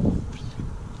 tiny box,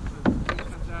 so the thing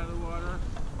comes out of the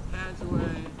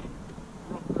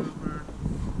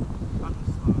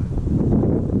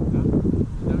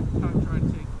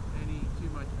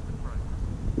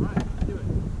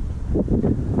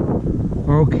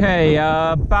Okay,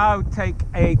 bow, take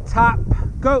a tap,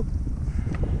 go.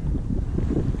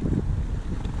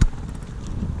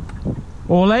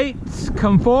 All 8,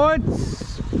 come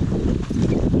forwards.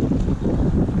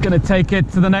 Gonna take it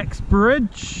to the next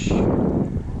bridge.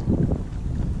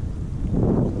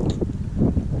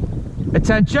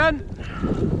 Attention.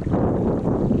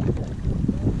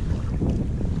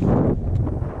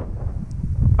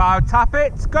 Bow, tap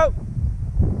it, go.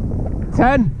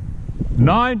 10,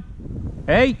 9,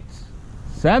 8,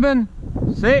 7,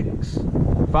 6,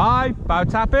 5, bow,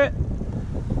 tap it.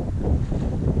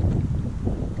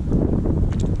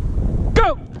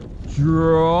 Go!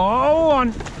 Draw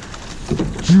 1,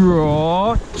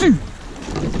 draw 2,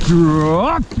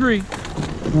 draw 3,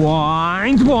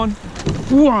 wind 1,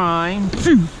 wind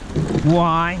 2,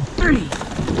 wind 3,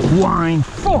 wind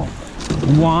 4,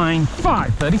 wind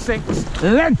 5, 36,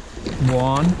 length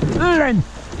 1, length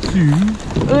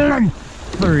 2, length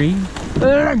 3,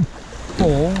 length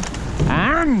 4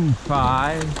 and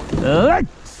 5,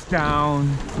 legs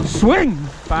down, swing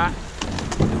back.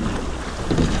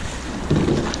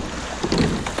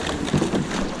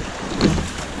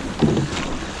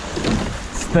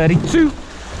 It's 32.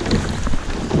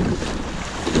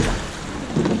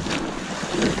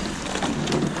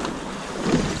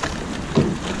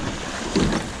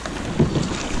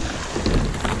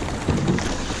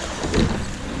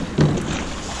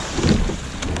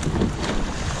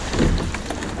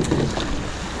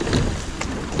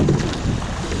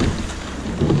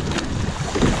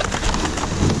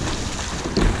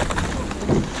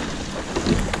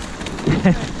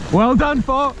 Well done,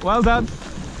 Four. Well done.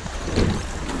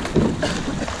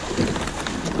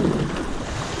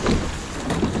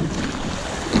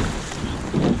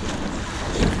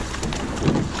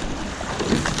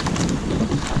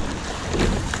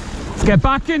 Let's get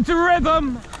back into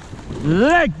rhythm.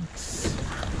 Legs,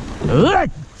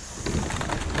 legs,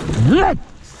 legs.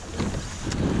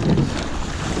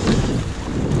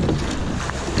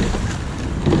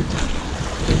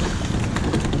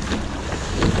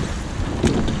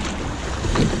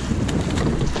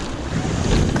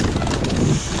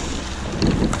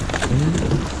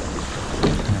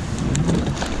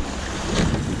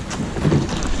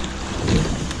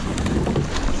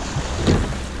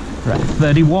 Right,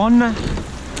 31.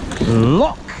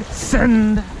 Lock,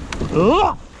 send,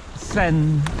 lock,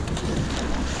 send.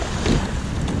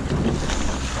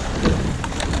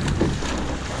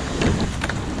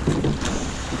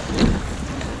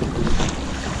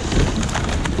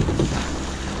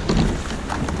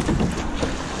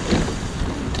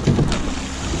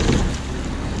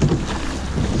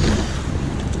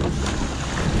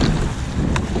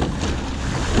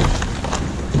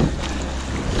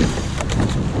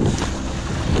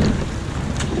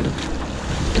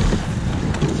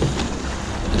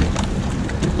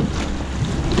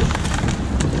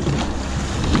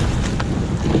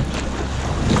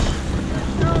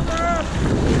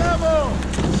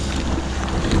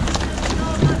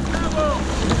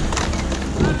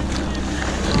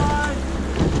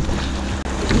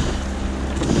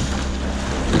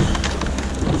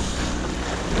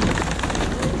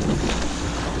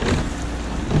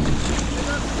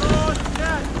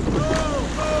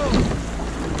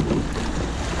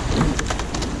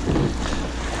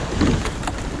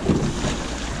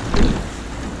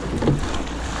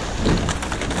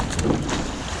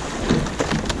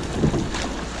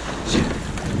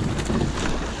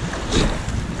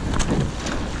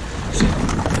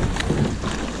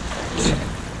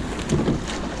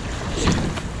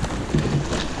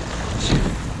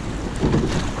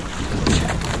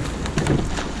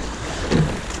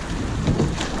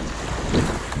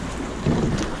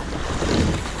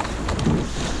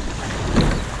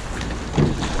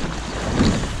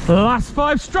 Last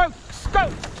 5 strokes,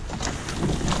 go!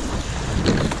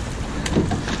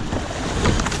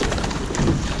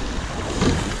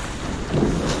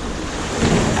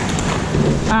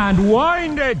 And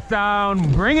wind it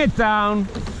down, bring it down.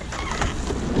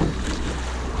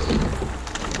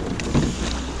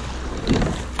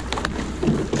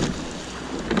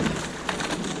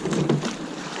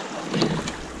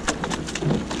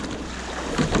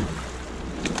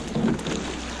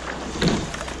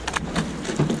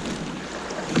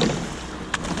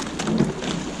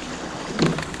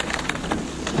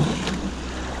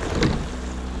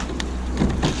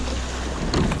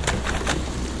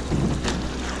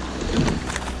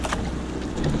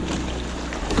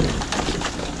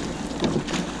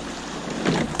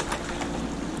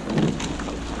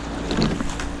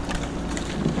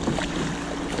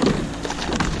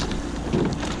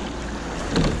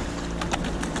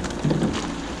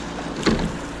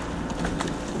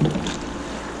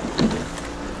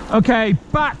 Okay,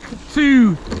 back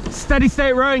to steady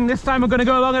state rowing. This time we're going to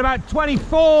go along at about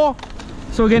 24.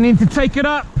 So we're going to need to take it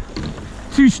up.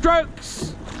 2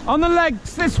 strokes on the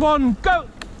legs. This one, go.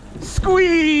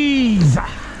 Squeeze.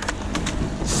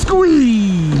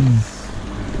 Squeeze.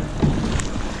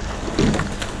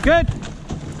 Good.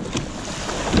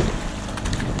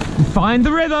 Find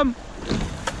the rhythm.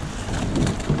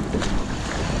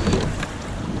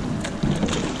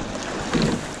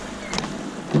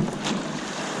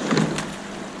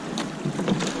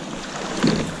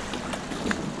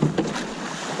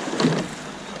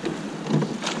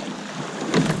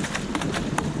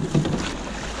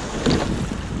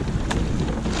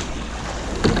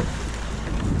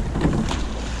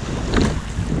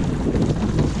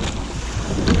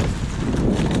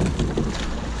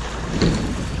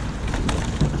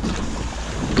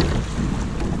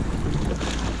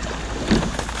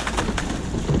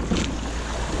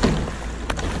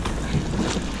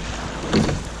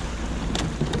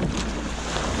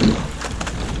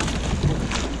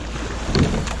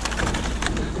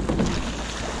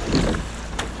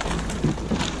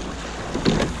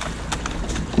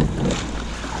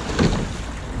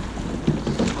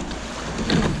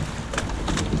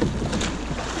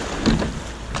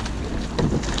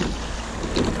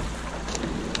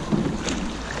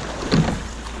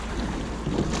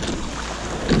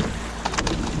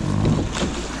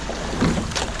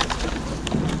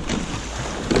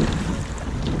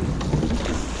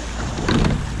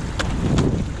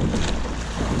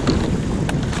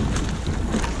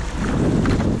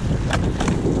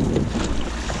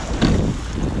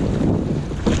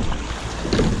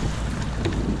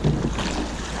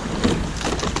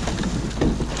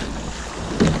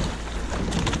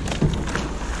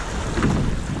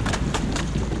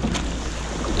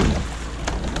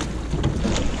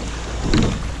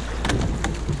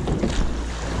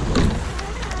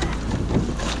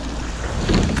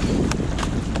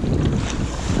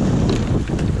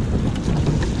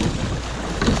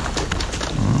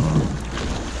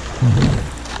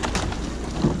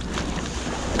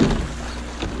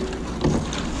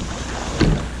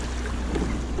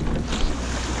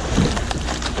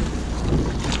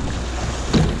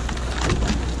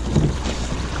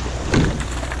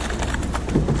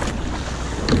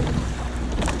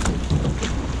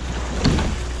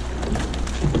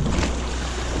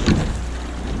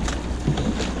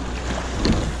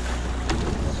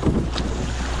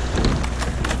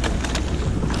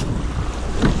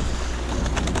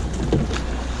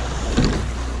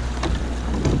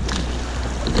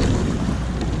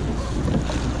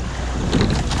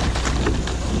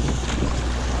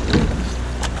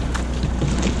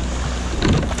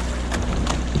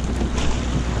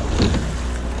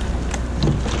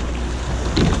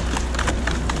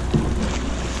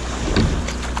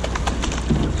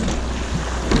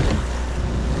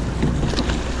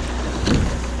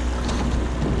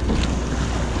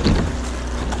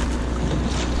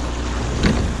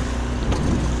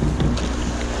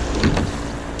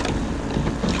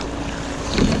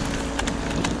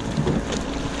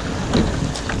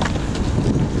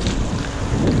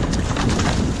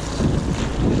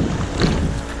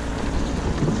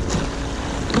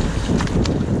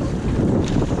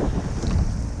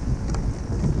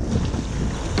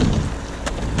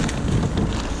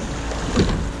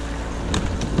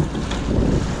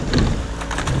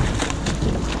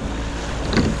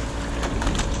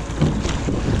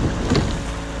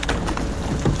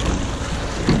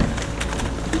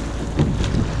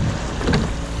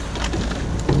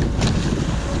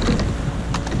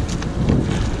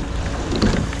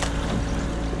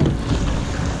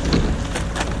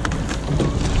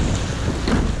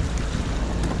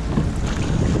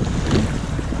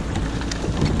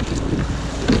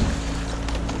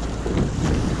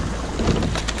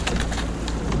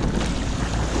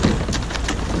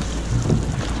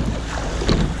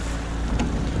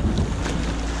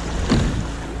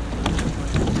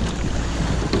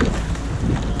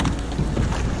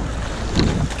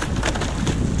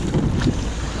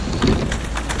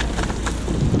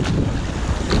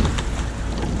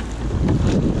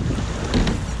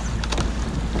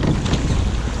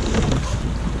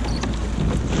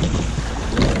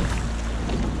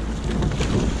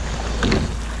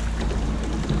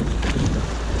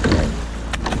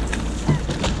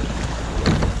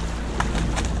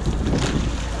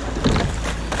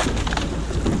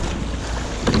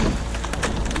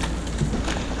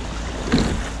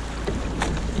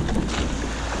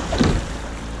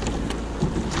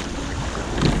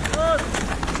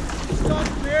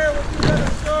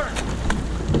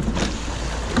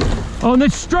 On the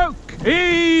stroke,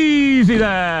 easy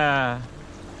there.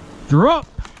 Drop,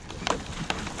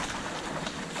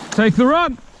 Take the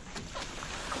run.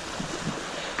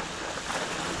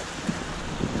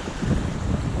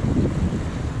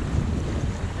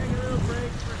 Take a little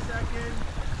break for a second.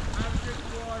 Have a drink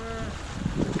of water.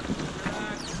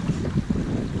 Relax.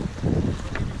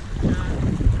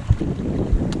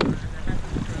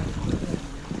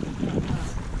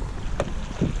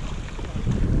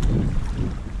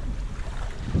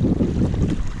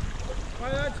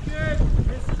 Well, that's good.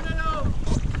 It's a little.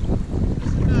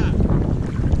 Listen to that.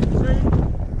 See,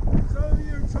 some of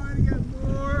you are trying to get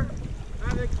more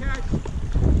out of the catch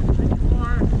than you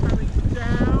are coming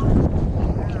down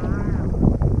and around.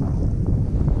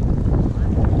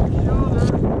 Right? Your shoulder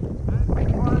and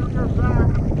part of your back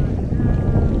going down and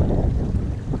around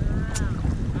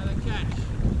out of the catch.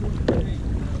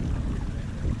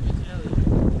 It's Elliot.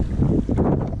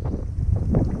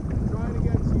 Trying to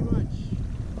get too much,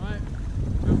 right?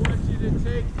 I want you to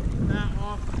take that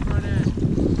off the front end.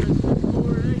 Because the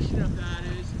coordination of that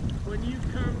is when you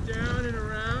come down and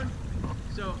around,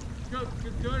 so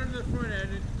go to the front end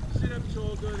and sit up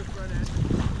tall, go to the front end.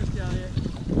 Just Elliot.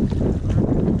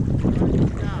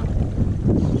 Right? Down.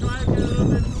 Try to get a little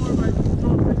bit more by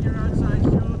dropping your outside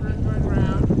shoulder and going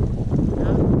around.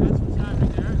 Yeah, that's what's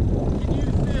happening there. Can you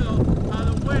feel how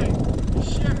the weight is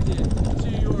shifted to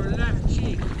your left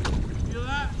cheek? Feel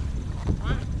that?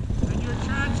 Right? And you're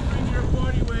transferring your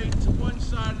body weight to one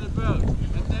side of the boat.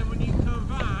 And then when you come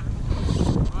back,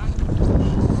 right?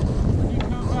 When you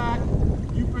come back,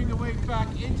 you bring the weight back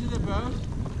into the boat.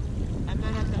 And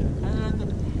then at the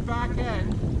back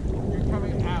end, you're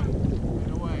coming out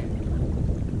and away.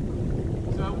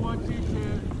 So I want you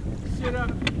to sit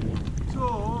up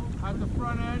tall at the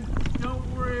front end. Don't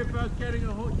worry about getting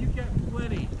a hold. You get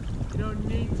plenty. You don't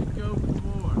need to go for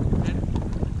more.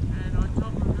 And on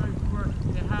top of going for more,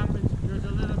 it happens. There's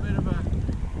a little bit of a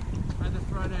at the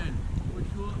front end, which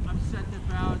will upset the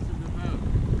balance of the boat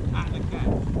at the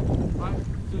catch. Right?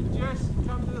 So just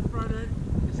come to the front end.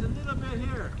 It's a little bit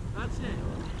here. That's it.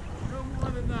 No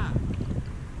more than that.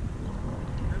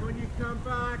 And when you come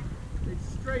back, it's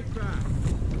straight back.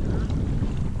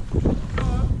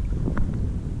 Up.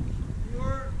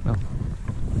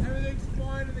 Everything's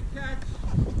fine in the catch,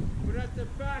 but at the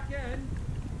back end,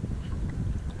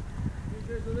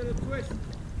 there's a little twist.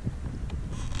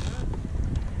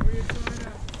 Where you're trying to,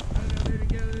 I don't know, maybe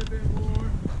get a little bit more.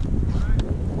 Right?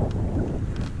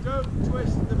 Don't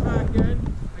twist the back end.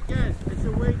 Again, it's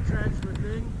a weight transfer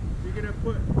thing. You're going to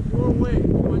put more weight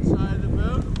on one side of the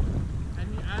boat, and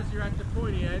as you're at the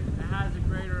pointy end, it has a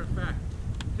greater effect.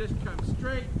 Just come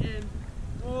straight in,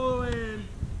 all the way in,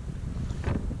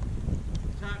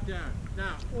 tap down.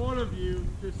 Now, all of you,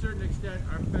 to a certain extent,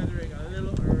 are feathering a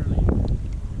little early.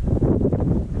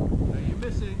 Now you're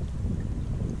missing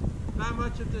that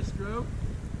much of the stroke,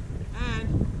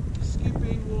 and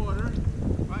skipping water,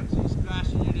 right? So you're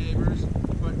splashing your neighbors,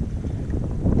 but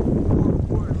more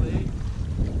importantly,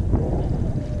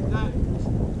 that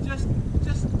just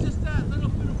that little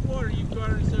bit of water you've got.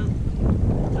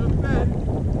 So Ben,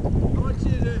 I want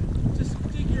you to just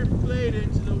dig your blade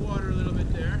into the water a little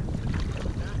bit there.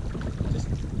 Yeah? Just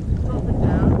drop it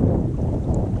down.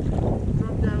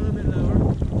 Drop down a little bit lower.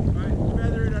 Right?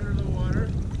 Feather it under the water.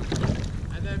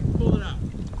 And then pull it up.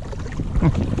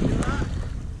 See that?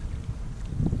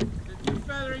 If you're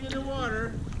feathering in the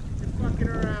water, you're fucking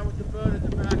around with the boat at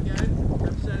the back end,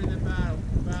 upsetting the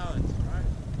balance. Right?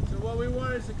 So what we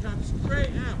want is to come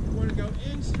straight out. We want to go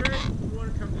in straight. We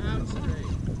want to come out straight.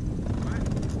 Right?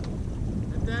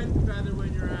 And then feather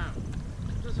when you're out.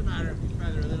 Doesn't matter if you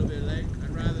feather a little bit late.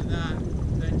 I'd rather that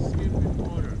than skip in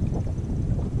water.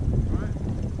 Right?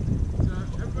 So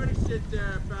everybody sit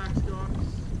there at backstalks.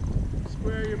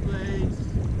 Square your blades.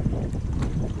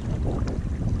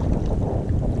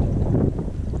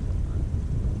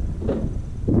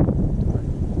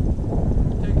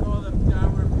 Take all the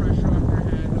downward pressure off your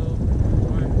handle.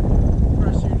 Right?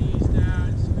 Press your knees down,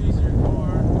 squeeze your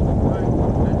core. Right?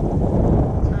 And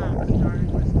tap, starting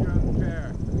with stroke pair.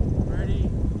 Ready?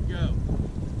 Go.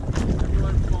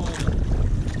 Everyone follow.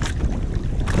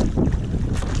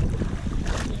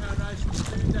 See how nice and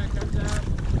smooth that comes out?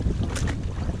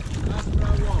 That's what I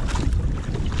want.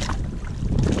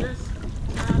 Just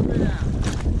tap it out.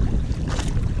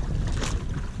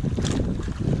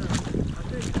 I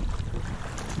think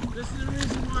this is the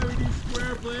reason why we do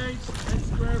square blades and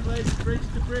square blades bridge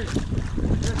to bridge.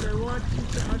 Because I want you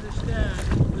to understand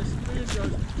the spoon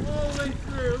goes all the way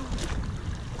through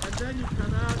and then you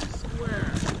come out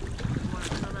square. You want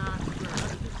to come out square.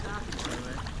 That's just happened, by the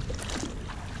way.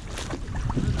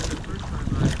 This is the first time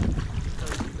I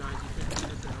told you guys you can do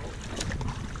this at all.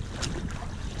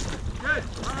 Good.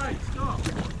 Alright, stop.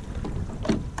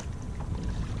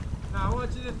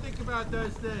 about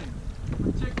those things.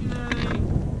 Particularly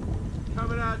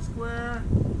coming out square,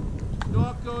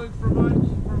 not going for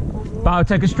much. Bow,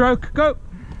 take a stroke, go.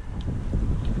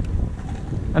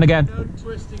 And again. No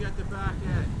twisting at the back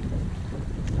end.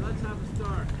 So let's have a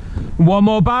start. One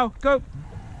more bow, go.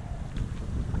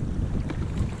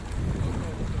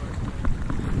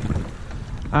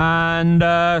 And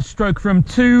stroke from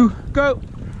 2, go.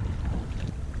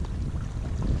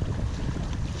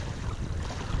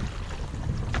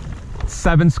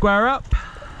 Seven square up.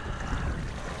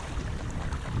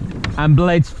 And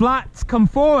blades flat, come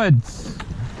forwards.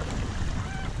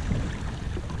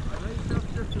 Let you jump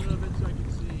shift a little bit so I can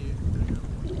see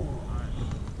you. Alright.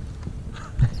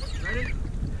 Ready?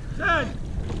 10,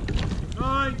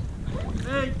 9,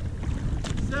 8,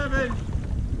 7,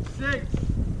 6,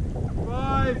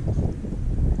 5,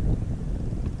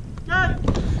 get!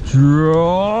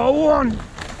 Draw 1,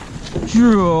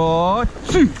 draw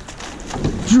 2,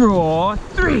 draw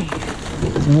 3,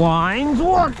 wind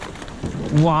 1,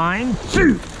 wind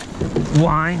 2,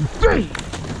 wind 3,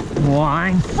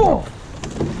 wind 4,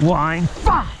 wind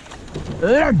 5,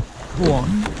 length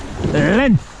 1,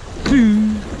 length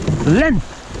 2, length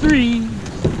 3,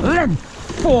 length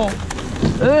 4,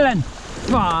 length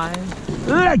 5,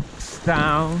 legs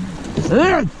down,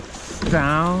 legs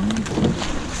down.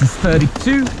 This is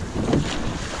 32.